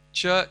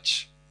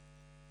 Church,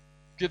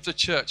 give the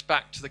church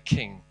back to the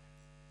King.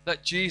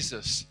 Let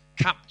Jesus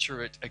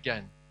capture it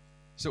again.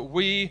 So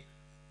we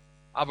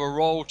have a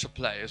role to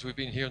play, as we've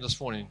been hearing this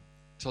morning,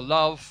 to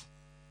love,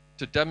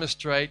 to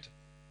demonstrate,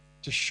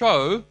 to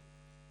show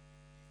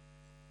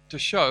to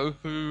show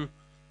who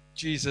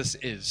Jesus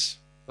is,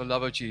 the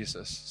love of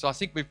Jesus. So I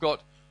think I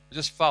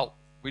just felt,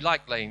 we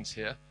like lanes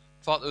here,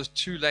 felt there was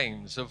 2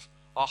 lanes of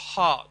our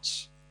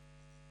hearts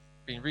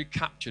being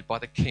recaptured by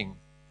the King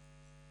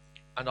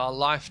and our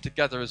life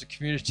together as a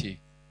community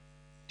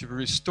to be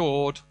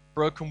restored.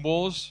 Broken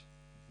walls,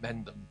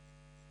 mend them.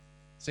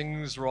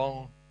 Things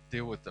wrong,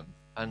 deal with them.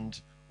 And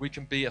we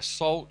can be a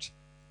salt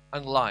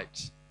and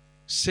light,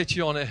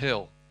 city on a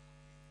hill,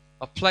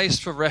 a place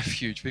for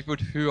refuge, people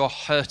who are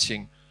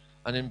hurting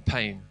and in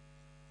pain,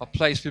 a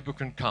place people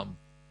can come.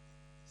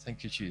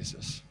 Thank you,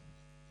 Jesus.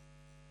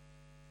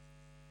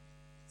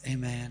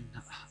 Amen.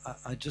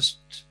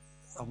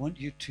 I want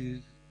you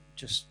to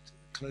just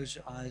close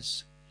your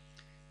eyes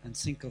and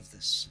think of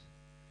this.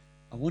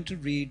 I want to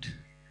read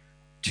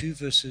 2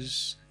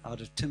 verses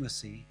out of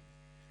Timothy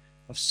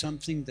of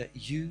something that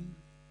you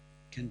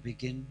can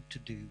begin to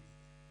do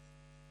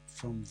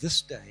from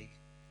this day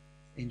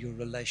in your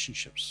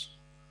relationships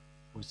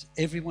with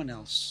everyone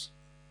else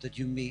that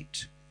you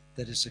meet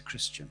that is a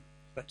Christian,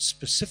 but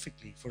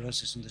specifically for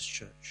us in this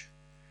church.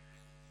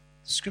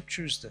 The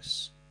scripture is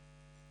this.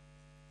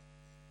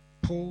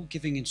 Paul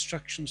giving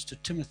instructions to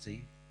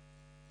Timothy,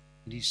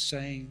 and he's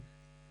saying,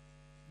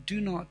 do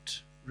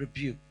not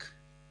rebuke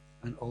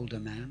an older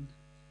man,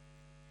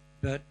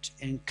 but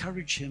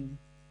encourage him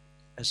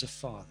as a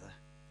father,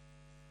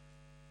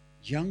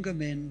 younger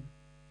men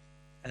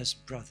as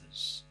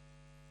brothers,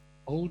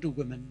 older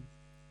women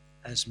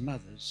as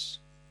mothers,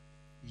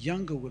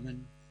 younger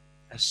women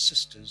as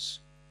sisters,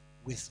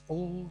 with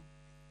all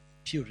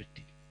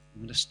purity.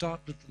 I'm going to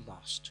start with the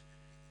last.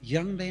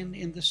 Young men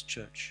in this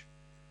church,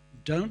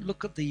 don't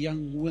look at the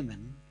young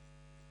women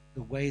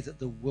the way that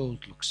the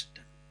world looks at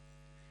them.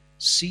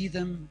 See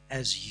them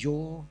as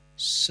your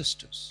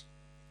sisters,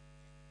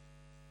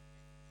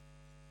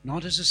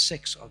 not as a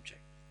sex object.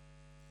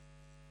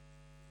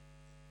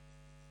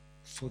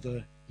 For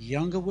the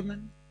younger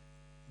women,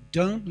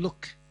 don't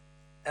look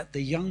at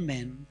the young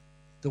men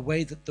the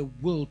way that the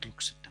world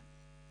looks at them.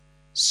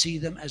 See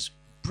them as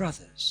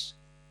brothers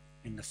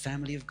in the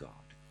family of God.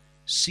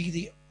 See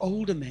the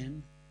older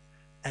men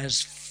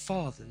as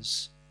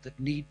fathers that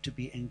need to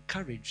be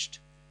encouraged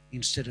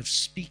instead of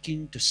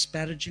speaking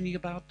disparagingly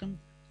about them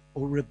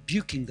or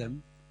rebuking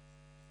them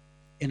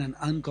in an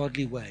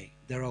ungodly way.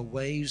 There are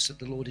ways that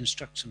the Lord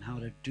instructs on how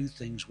to do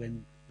things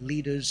when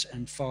leaders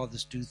and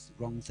fathers do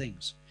wrong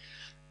things.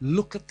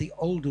 Look at the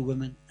older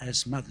women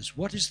as mothers.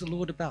 What is the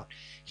Lord about?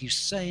 He's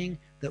saying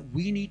that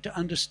we need to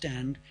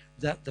understand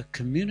that the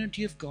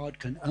community of God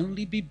can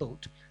only be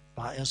built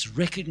by us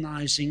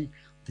recognizing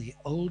the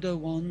older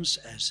ones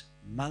as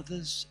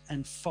mothers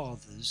and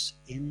fathers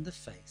in the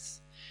faith,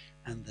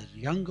 and the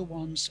younger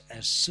ones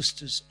as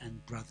sisters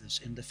and brothers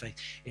in the faith.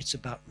 It's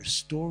about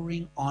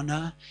restoring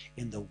honor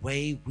in the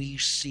way we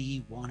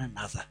see one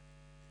another.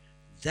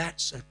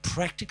 That's a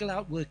practical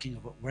outworking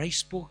of what Ray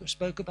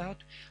spoke about,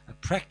 a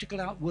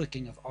practical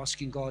outworking of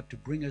asking God to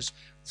bring us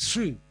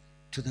through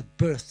to the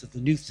birth of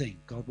the new thing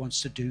God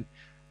wants to do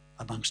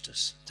amongst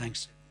us.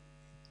 Thanks.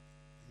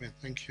 Amen.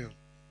 Thank you.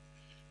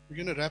 We're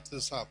going to wrap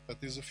this up, but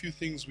there's a few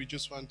things we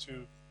just want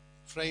to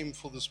frame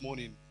for this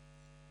morning.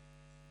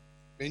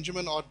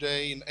 Benjamin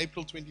Arday, in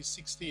April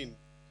 2016,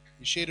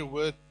 he shared a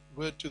word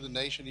to the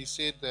nation. He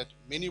said that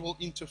many will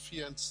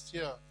interfere and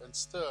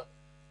stir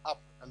up,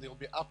 and there will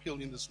be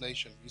uphill in this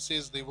nation. He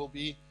says there will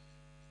be,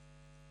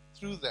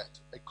 through that,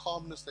 a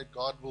calmness that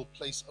God will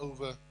place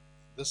over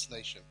this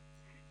nation.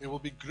 There will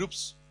be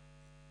groups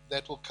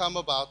that will come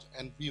about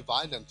and be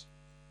violent.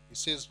 He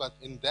says, but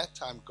in that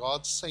time,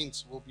 God's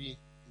saints will be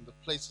in the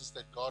places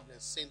that God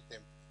has sent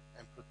them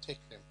and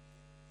protect them.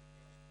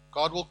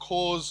 God will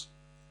cause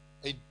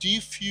a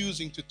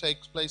defusing to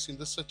take place in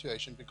this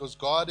situation because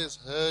God has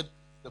heard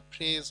the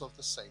prayers of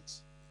the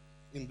saints.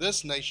 In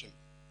this nation,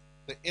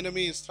 the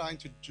enemy is trying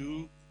to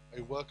do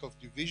a work of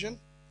division,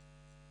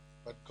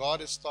 but God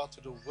has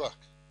started a work,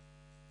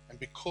 and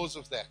because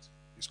of that,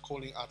 He's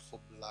calling out for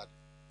blood.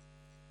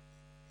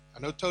 I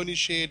know Tony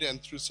shared,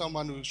 and through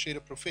someone who shared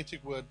a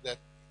prophetic word, that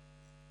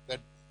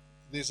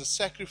there's a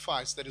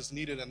sacrifice that is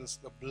needed, and it's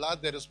the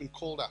blood that has been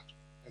called out.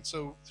 And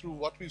so through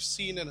what we've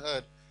seen and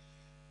heard,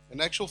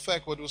 in actual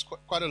fact, what was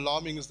quite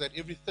alarming is that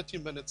every 30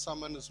 minutes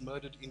someone is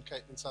murdered in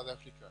South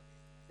Africa.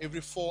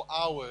 Every 4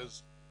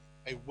 hours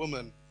a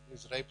woman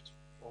is raped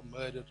or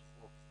murdered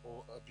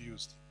or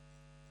abused.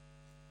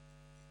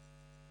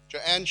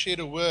 Joanne shared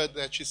a word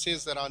that she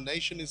says that our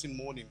nation is in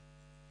mourning.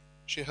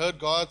 She heard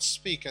God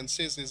speak and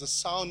says there's a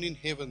sound in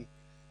heaven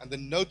and the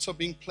notes are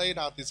being played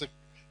out. There's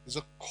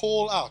a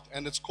call out,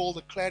 and it's called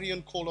the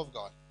clarion call of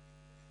God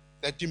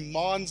that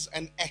demands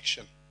an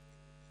action.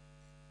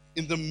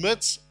 In the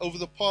midst, over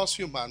the past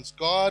few months,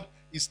 God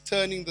is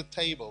turning the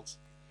tables.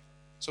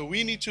 So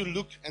we need to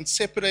look and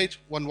separate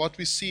on what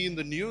we see in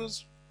the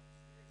news,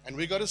 and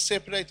we've got to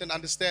separate and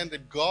understand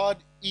that God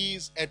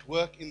is at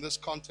work in this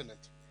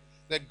continent,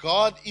 that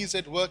God is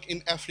at work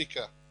in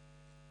Africa.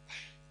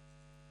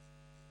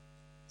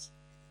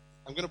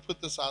 I'm going to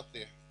put this out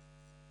there.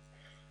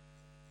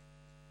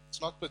 It's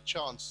not by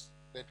chance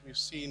that we've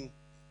seen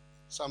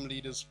some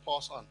leaders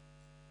pass on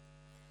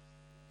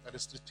at a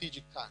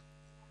strategic time.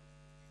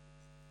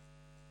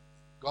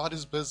 God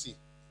is busy.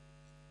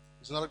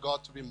 He's not a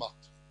God to be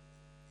mocked.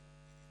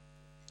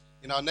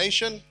 In our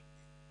nation,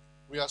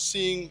 we are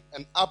seeing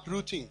an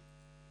uprooting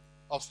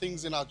of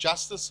things in our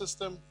justice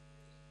system,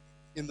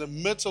 in the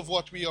midst of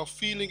what we are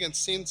feeling and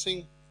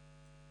sensing.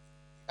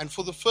 And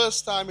for the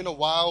first time in a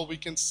while, we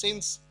can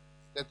sense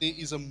that there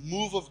is a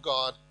move of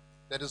God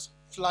that is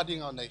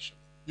flooding our nation.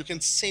 You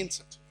can sense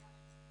it.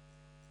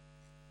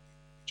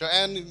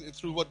 Joanne,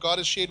 through what God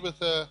has shared with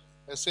her,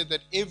 has said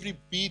that every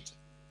beat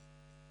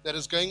that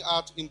is going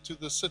out into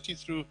the city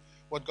through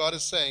what God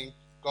is saying,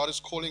 God is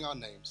calling our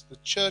names. The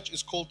church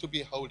is called to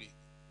be holy,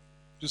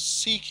 to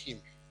seek Him.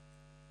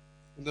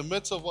 In the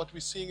midst of what we're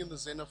seeing in the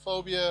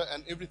xenophobia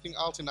and everything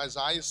else, in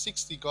Isaiah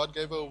 60, God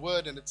gave her a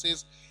word, and it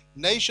says,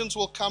 nations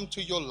will come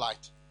to your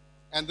light,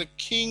 and the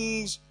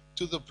kings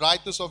to the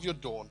brightness of your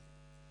dawn.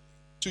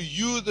 To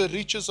you the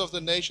riches of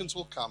the nations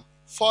will come.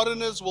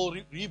 Foreigners will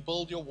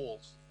rebuild your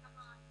walls.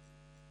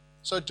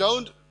 So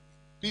don't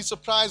be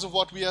surprised of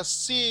what we are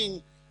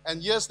seeing.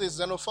 And yes, there's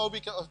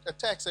xenophobic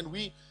attacks, and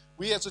we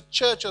as a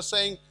church are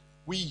saying,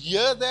 we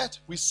hear that,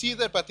 we see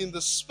that, but in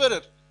the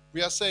spirit,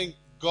 we are saying,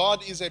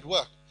 God is at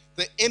work.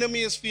 The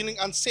enemy is feeling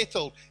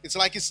unsettled. It's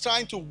like he's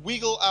trying to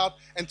wiggle out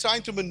and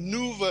trying to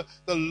maneuver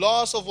the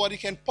loss of what he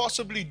can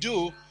possibly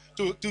do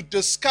to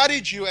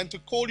discourage you and to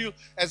call you,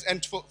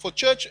 and for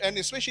church, and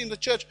especially in the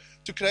church,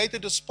 to create a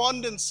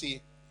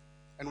despondency.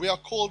 And we are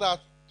called out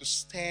to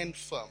stand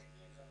firm,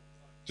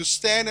 to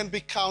stand and be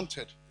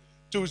counted,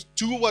 to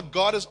do what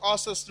God has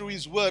asked us through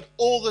His word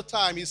all the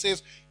time. He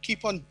says,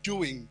 keep on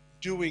doing,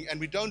 and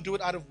we don't do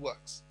it out of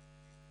works.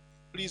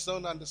 Please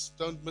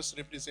don't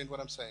misrepresent what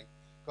I'm saying.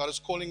 God is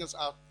calling us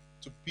out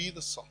to be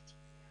the salt,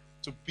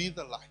 to be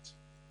the light,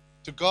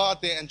 to go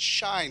out there and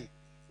shine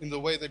in the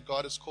way that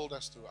God has called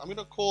us to. I'm going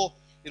to call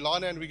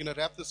Ilana, and we're going to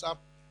wrap this up,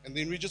 and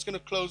then we're just going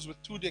to close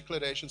with 2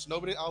 declarations.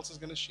 Nobody else is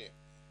going to share,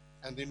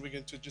 and then we're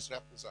going to just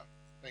wrap this up.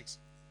 Thanks.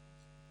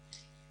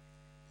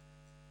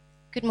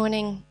 Good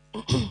morning.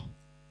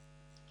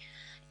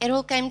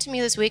 Errol came to me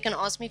this week and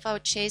asked me if I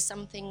would share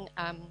something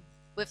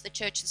with the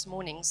church this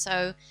morning.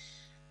 So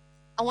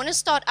I want to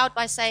start out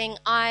by saying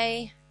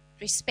I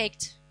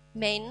respect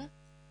men.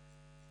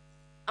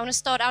 I want to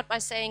start out by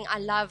saying I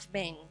love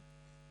men.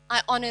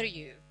 I honor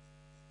you.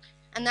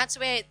 And that's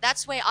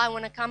where I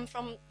want to come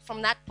from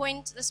that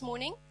point this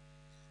morning.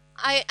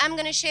 I am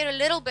going to share a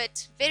little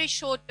bit, very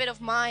short bit of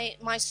my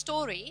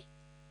story,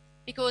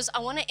 because I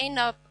want to end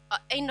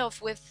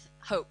off with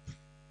hope.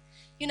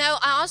 You know,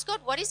 I asked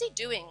God, what is He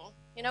doing?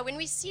 You know, when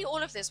we see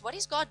all of this, what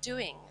is God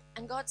doing?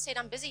 And God said,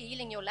 I'm busy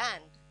healing your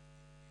land.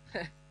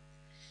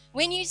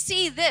 When you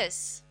see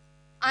this,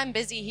 I'm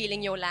busy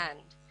healing your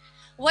land.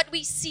 What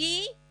we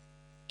see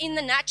in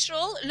the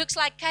natural looks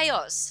like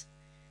chaos.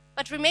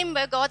 But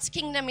remember, God's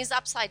kingdom is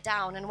upside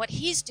down, and what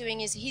He's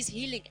doing is He's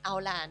healing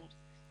our land.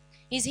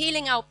 He's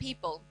healing our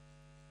people.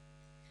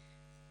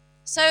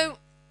 So,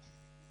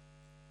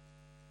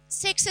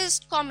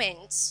 sexist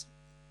comments,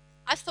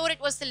 I thought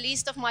it was the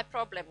least of my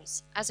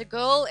problems as a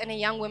girl and a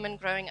young woman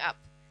growing up.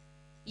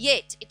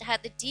 Yet, it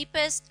had the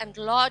deepest and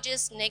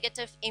largest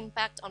negative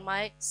impact on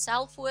my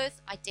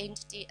self-worth,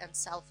 identity, and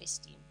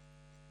self-esteem.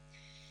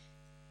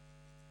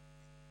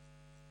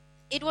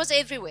 It was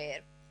everywhere.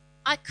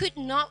 I could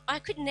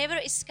never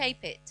escape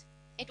it.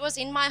 It was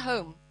in my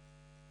home.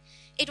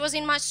 It was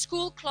in my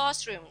school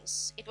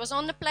classrooms. It was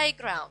on the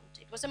playground.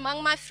 It was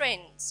among my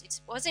friends.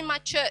 It was in my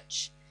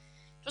church.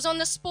 It was on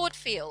the sport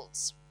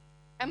fields.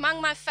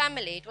 Among my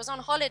family. It was on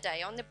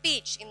holiday, on the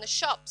beach, in the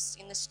shops,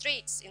 in the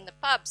streets, in the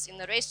pubs, in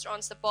the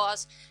restaurants, the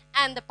bars,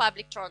 and the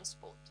public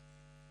transport.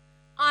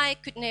 I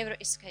could never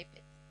escape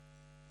it.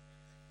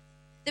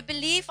 The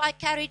belief I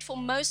carried for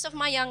most of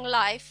my young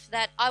life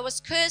that I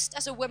was cursed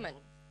as a woman.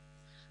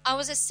 I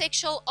was a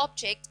sexual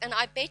object, and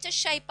I better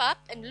shape up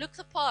and look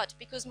the part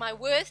because my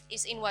worth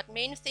is in what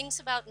men think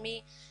about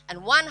me and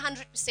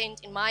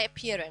 100% in my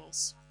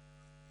appearance.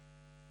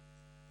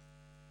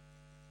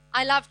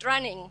 I loved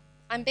running.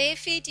 I'm bare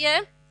feet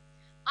here.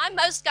 I'm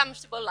most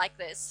comfortable like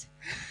this.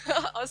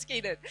 Ask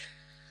Keenan.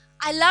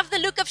 I love the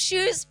look of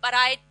shoes, but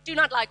I do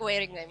not like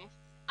wearing them.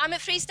 I'm a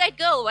Free State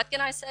girl, what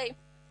can I say?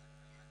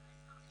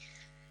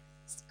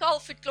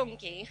 Skalfoot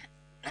klonkie.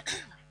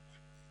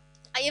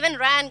 I even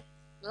ran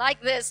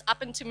like this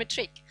up into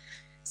matric.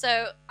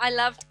 So I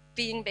loved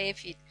being bare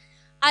feet.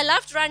 I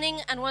loved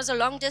running and was a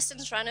long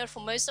distance runner for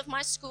most of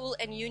my school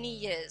and uni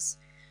years.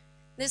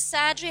 The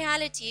sad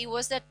reality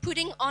was that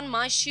putting on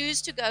my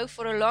shoes to go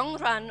for a long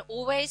run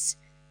always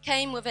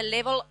came with a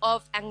level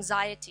of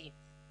anxiety.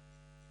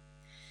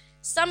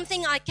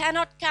 I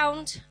cannot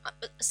count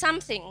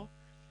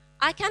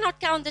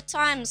the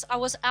times I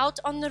was out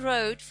on the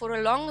road for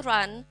a long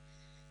run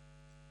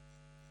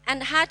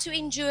and had to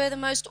endure the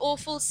most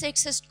awful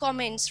sexist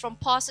comments from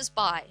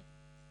passers-by.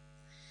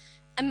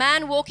 A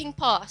man walking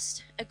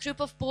past, a group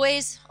of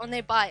boys on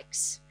their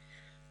bikes,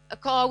 a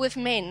car with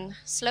men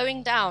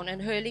slowing down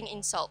and hurling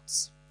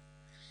insults.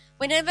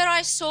 Whenever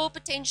I saw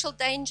potential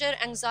danger,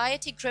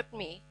 anxiety gripped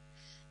me,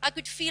 I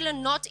could feel a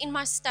knot in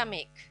my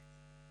stomach.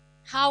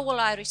 How will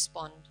I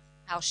respond?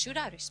 How should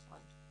I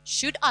respond?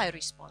 Should I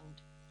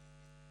respond?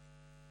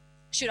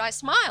 Should I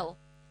smile?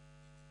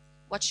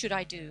 What should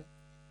I do?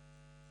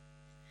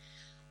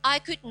 I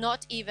could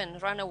not even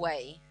run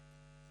away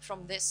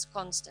from this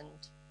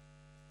constant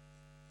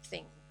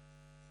thing.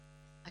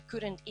 I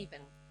couldn't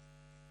even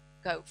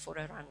go for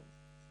a run.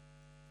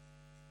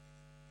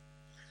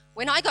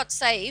 When I got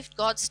saved,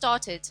 God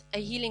started a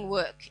healing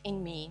work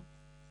in me.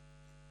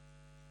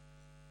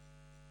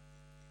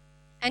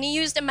 And He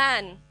used a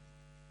man,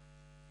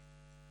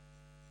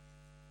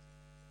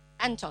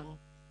 Anton.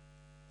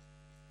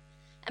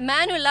 A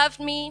man who loved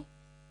me,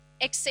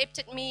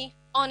 accepted me,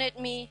 honored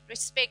me,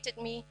 respected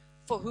me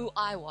for who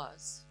I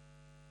was.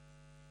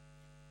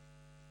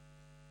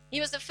 He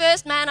was the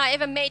first man I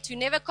ever met who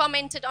never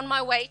commented on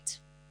my weight,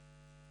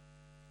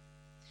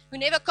 who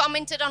never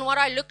commented on what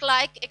I looked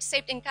like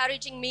except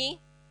encouraging me.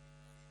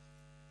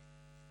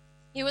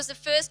 He was the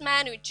first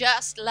man who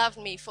just loved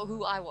me for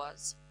who I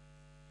was.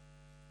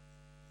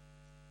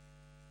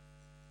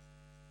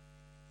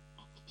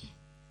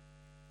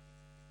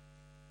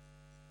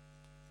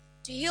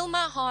 To heal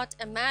my heart,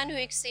 a man who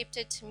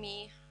accepted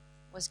me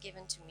was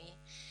given to me.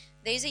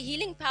 There's a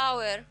healing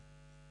power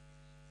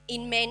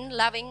in men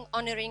loving,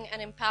 honoring,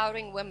 and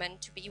empowering women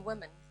to be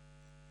women.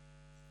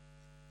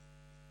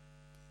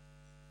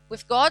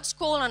 With God's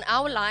call on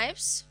our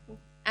lives,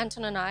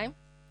 Anton and I,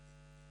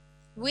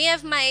 we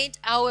have made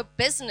our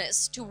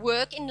business to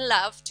work in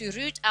love to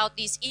root out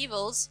these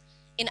evils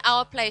in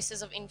our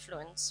places of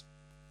influence.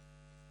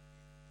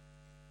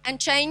 And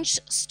change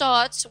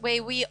starts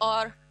where we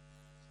are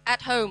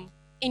at home,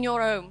 in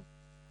your home,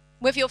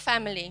 with your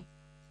family.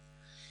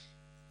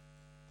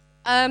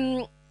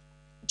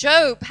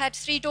 Job had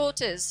 3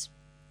 daughters.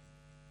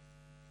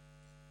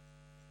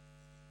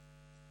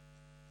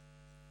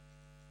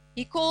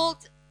 He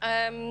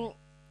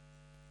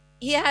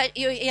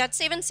had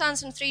 7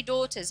 sons and 3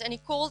 daughters, and he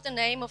called the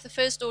name of the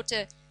first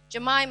daughter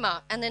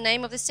Jemima, and the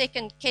name of the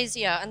second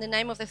Kezia, and the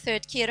name of the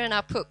third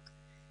Keren-Apuk.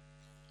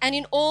 And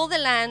in all the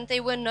land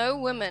there were no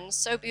women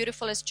so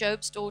beautiful as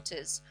Job's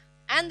daughters,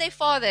 and their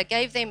father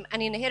gave them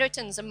an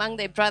inheritance among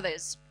their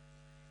brothers.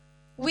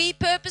 We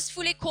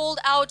purposefully called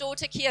our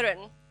daughter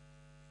Keren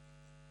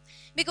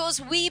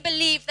because we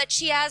believe that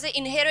she has an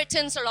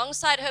inheritance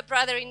alongside her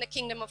brother in the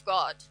kingdom of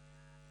God.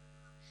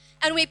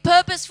 And we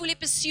purposefully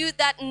pursued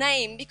that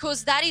name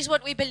because that is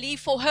what we believe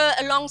for her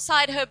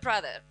alongside her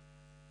brother.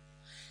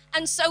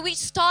 And so we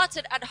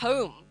started at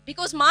home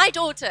because my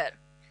daughter,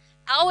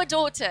 our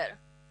daughter,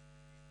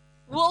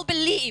 will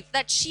believe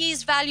that she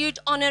is valued,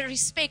 honored,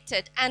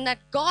 respected, and that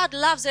God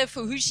loves her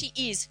for who she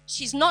is.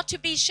 She's not to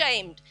be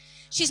shamed.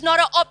 She's not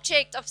an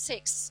object of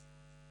sex.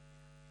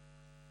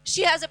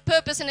 She has a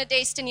purpose and a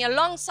destiny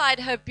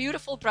alongside her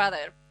beautiful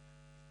brother.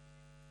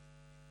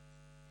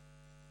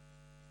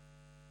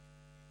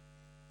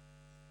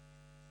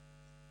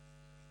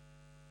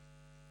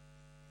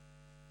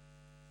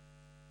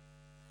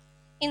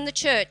 In the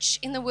church,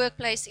 in the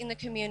workplace, in the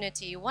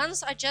community,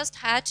 once I just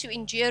had to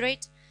endure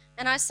it,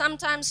 and I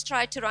sometimes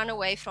tried to run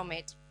away from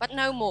it, but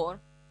no more.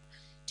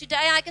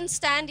 Today I can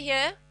stand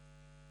here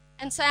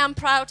and say I'm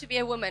proud to be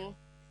a woman.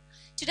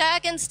 Today I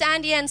can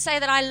stand here and say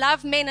that I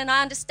love men and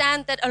I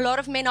understand that a lot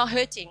of men are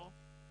hurting.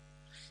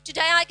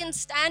 Today I can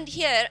stand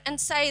here and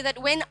say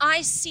that when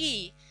I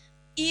see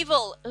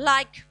evil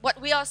like what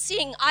we are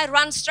seeing, I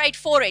run straight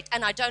for it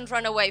and I don't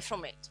run away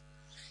from it.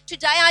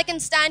 Today I can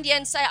stand here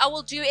and say I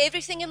will do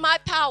everything in my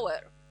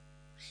power,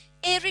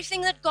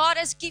 everything that God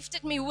has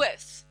gifted me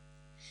with,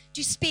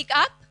 to speak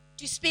up,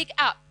 to speak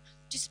up,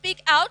 to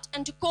speak out,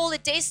 and to call the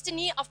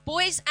destiny of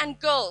boys and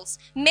girls,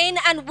 men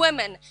and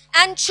women,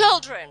 and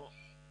children.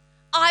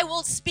 I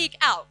will speak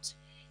out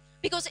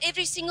because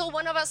every single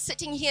one of us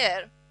sitting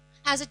here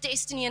has a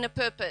destiny and a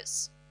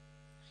purpose.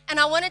 And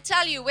I want to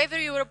tell you, whether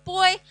you're a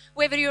boy,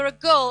 whether you're a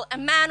girl, a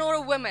man or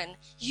a woman,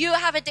 you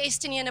have a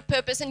destiny and a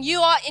purpose, and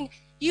you are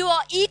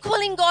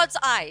equal in God's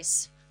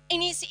eyes.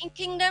 In His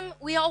kingdom,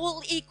 we are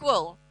all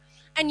equal,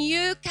 and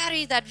you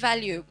carry that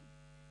value.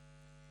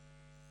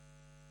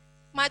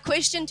 My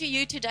question to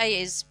you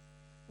today is,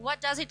 what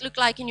does it look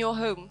like in your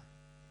home?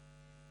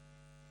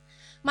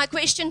 My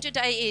question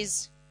today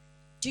is,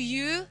 do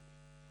you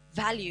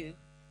value,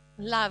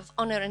 love,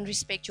 honor, and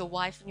respect your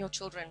wife and your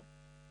children?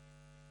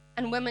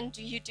 And women,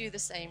 do you do the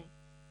same?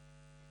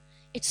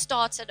 It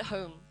starts at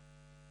home.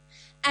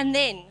 And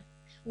then,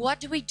 what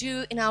do we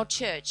do in our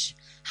church?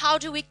 How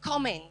do we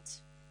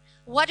comment?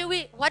 What do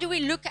we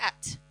look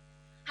at?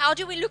 How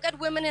do we look at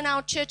women in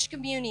our church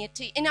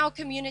community,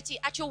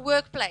 at your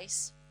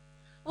workplace?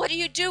 What do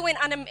you do when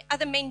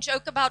other men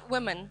joke about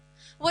women?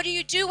 What do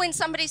you do when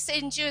somebody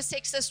sends you a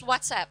sexist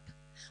WhatsApp?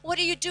 What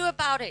do you do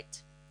about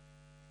it?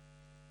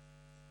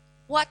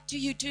 What do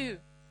you do?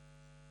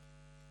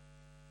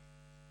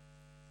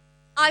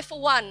 I,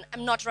 for one,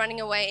 am not running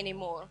away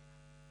anymore.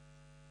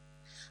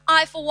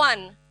 I, for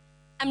one,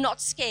 am not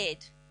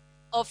scared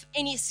of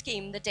any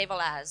scheme the devil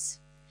has.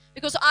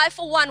 Because I,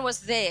 for one,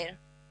 was there.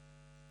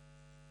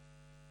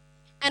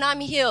 and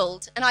I'm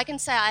healed, and I can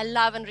say I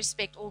love and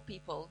respect all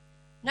people,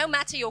 no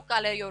matter your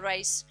color, your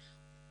race,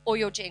 or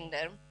your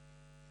gender.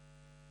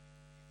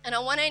 And I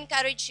want to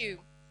encourage you,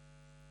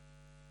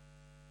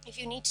 if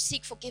you need to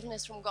seek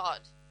forgiveness from God,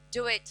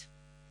 do it.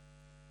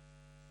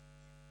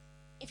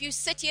 If you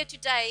sit here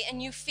today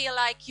and you feel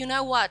like, you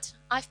know what,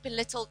 I've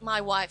belittled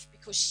my wife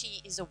because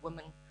she is a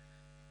woman.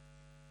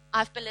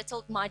 I've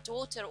belittled my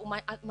daughter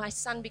or my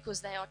son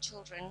because they are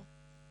children.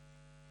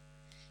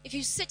 If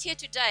you sit here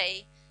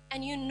today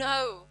and you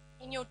know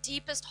in your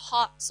deepest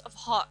hearts of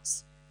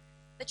hearts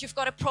that you've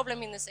got a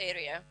problem in this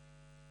area,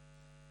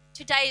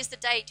 today is the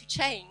day to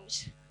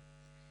change.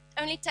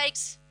 It only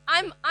takes,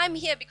 I'm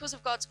here because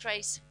of God's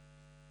grace.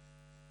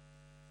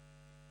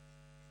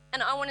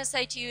 And I want to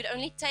say to you, it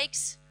only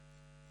takes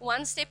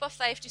one step of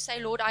faith to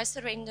say, Lord, I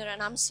surrender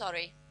and I'm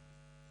sorry.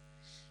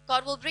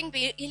 God will bring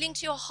healing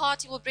to your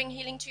heart. He will bring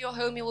healing to your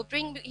home. He will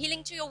bring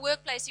healing to your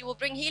workplace. He will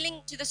bring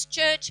healing to this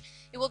church.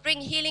 He will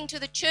bring healing to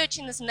the church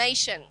in this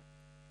nation.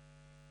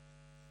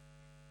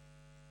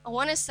 I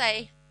want to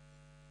say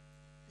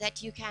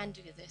that you can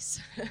do this.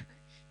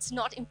 It's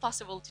not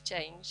impossible to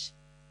change.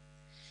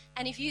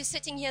 And if you're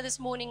sitting here this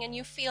morning and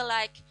you feel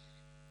like,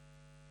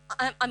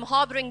 I'm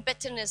harboring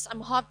bitterness,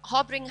 I'm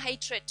harboring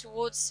hatred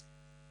towards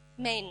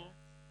men,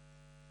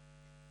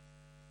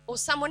 or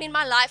someone in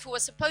my life who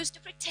was supposed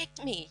to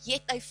protect me,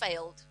 yet they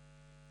failed,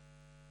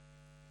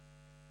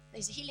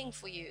 there's healing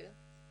for you.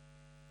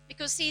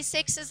 Because see,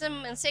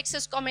 sexism and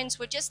sexist comments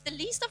were just the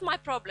least of my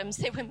problems.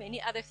 There were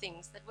many other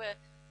things that were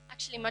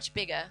actually much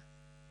bigger,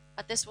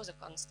 but this was a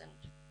constant.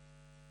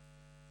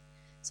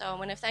 So I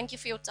want to thank you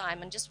for your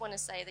time and just want to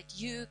say that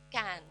you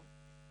can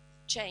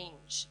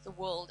change the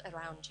world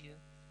around you.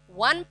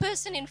 One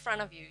person in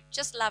front of you,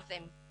 just love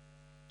them.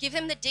 Give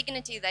them the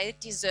dignity they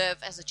deserve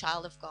as a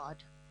child of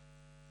God.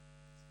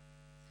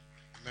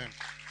 Amen.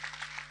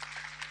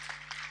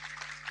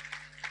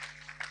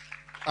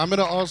 I'm going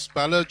to ask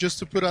Bala just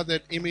to put out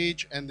that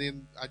image, and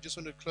then I just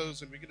want to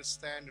close, and we're going to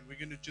stand and we're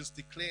going to just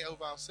declare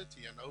over our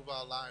city and over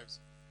our lives.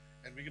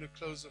 And we're going to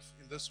close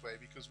in this way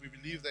because we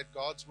believe that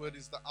God's word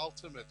is the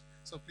ultimate.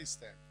 So please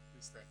stand.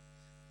 Please stand.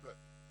 Good.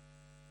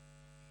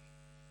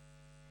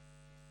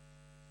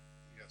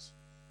 Yes.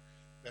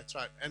 That's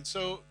right. And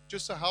so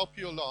just to help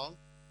you along,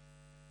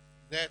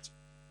 that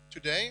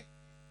today,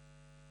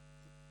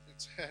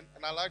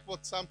 and I like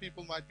what some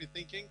people might be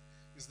thinking,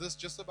 is this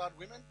just about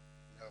women?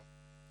 No.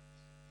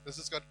 This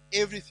has got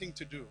everything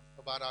to do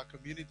about our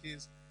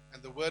communities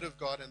and the word of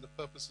God and the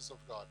purposes of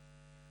God.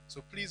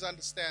 So please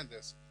understand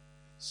this.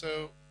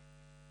 So,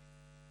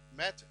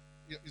 Matt,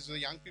 is the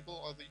young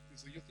people or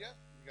is the youth here?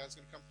 You guys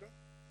going to come through?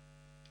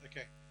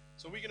 Okay.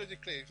 So we're going to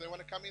declare. If they want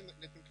to come in,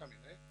 let them come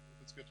in. Eh?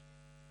 That's good.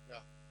 Yeah.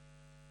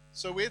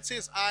 So where it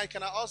says I,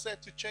 can I ask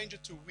that to change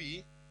it to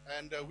we?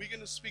 And we're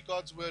going to speak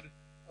God's word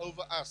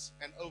over us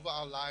and over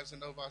our lives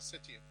and over our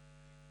city.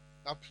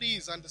 Now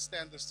please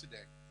understand this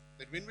today,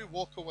 that when we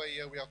walk away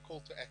here, we are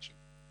called to action.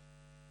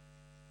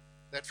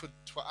 That for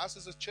us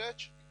as a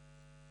church,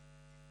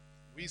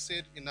 we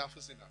said enough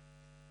is enough.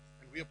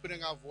 And we are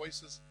putting our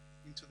voices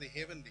into the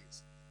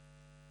heavenlies,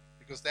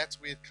 because that's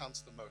where it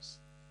counts the most.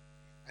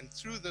 And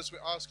through this, we're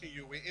asking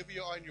you, wherever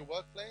you are in your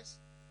workplace,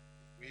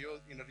 whether you're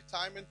in a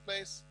retirement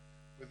place,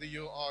 whether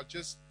you are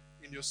just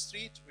in your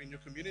street or in your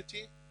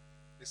community,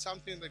 there's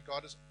something that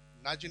God is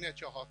nudging at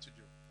your heart to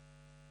do.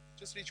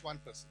 Just reach one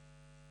person.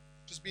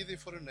 Just be there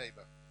for a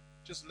neighbor.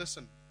 Just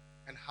listen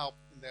and help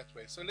in that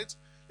way. So let's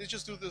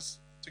just do this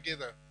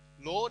together.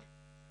 Lord,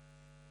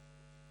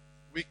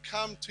 we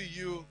come to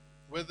you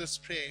with this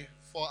prayer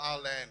for our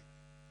land.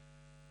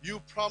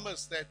 You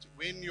promise that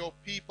when your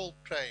people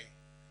pray,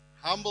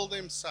 humble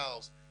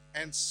themselves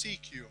and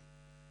seek you,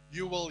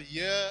 you will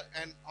hear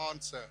and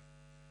answer.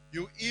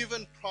 You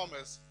even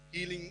promise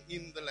healing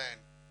in the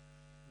land.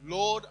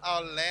 Lord,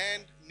 our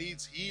land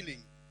needs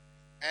healing,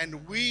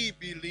 and we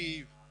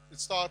believe it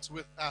starts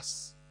with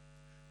us.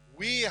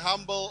 We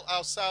humble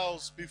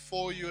ourselves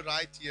before you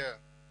right here,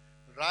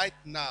 right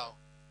now.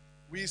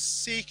 We're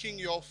seeking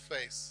your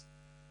face.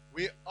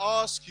 We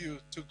ask you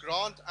to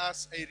grant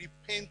us a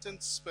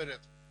repentant spirit,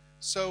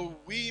 so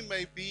we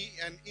may be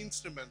an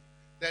instrument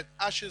that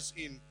ushers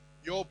in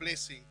your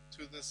blessing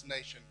to this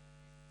nation.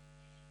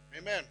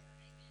 Amen.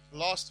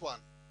 Last one.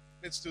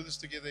 Let's do this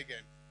together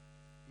again.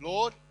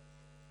 Lord,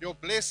 your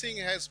blessing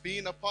has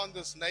been upon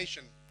this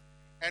nation,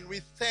 and we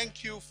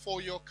thank you for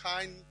your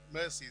kind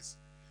mercies.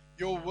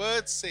 Your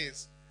word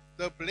says,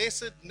 the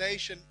blessed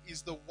nation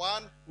is the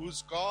one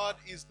whose God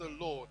is the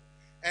Lord,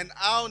 and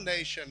our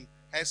nation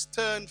has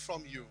turned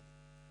from you.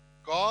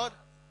 God,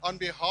 on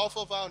behalf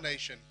of our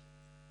nation,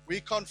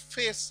 we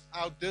confess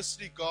our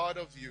disregard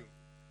of you.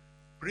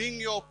 Bring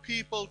your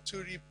people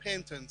to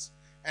repentance,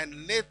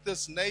 and let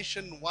this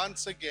nation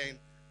once again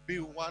be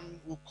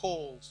one who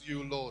calls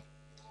you Lord.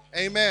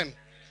 Amen.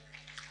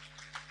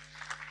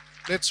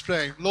 Let's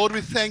pray. Lord,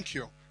 we thank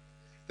you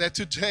that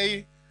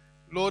today,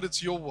 Lord,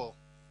 it's your will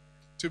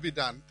to be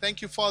done.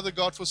 Thank you, Father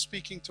God, for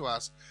speaking to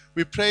us.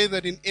 We pray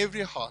that in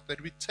every heart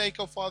that we take,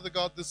 oh Father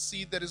God, the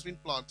seed that has been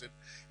planted.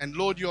 And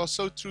Lord, you are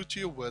so true to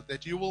your word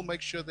that you will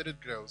make sure that it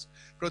grows.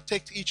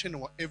 Protect each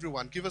and every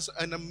one. Give us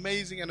an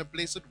amazing and a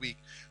blessed week.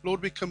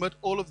 Lord, we commit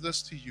all of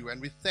this to you and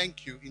we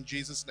thank you in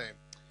Jesus' name.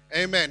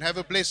 Amen. Have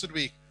a blessed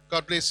week.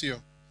 God bless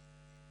you.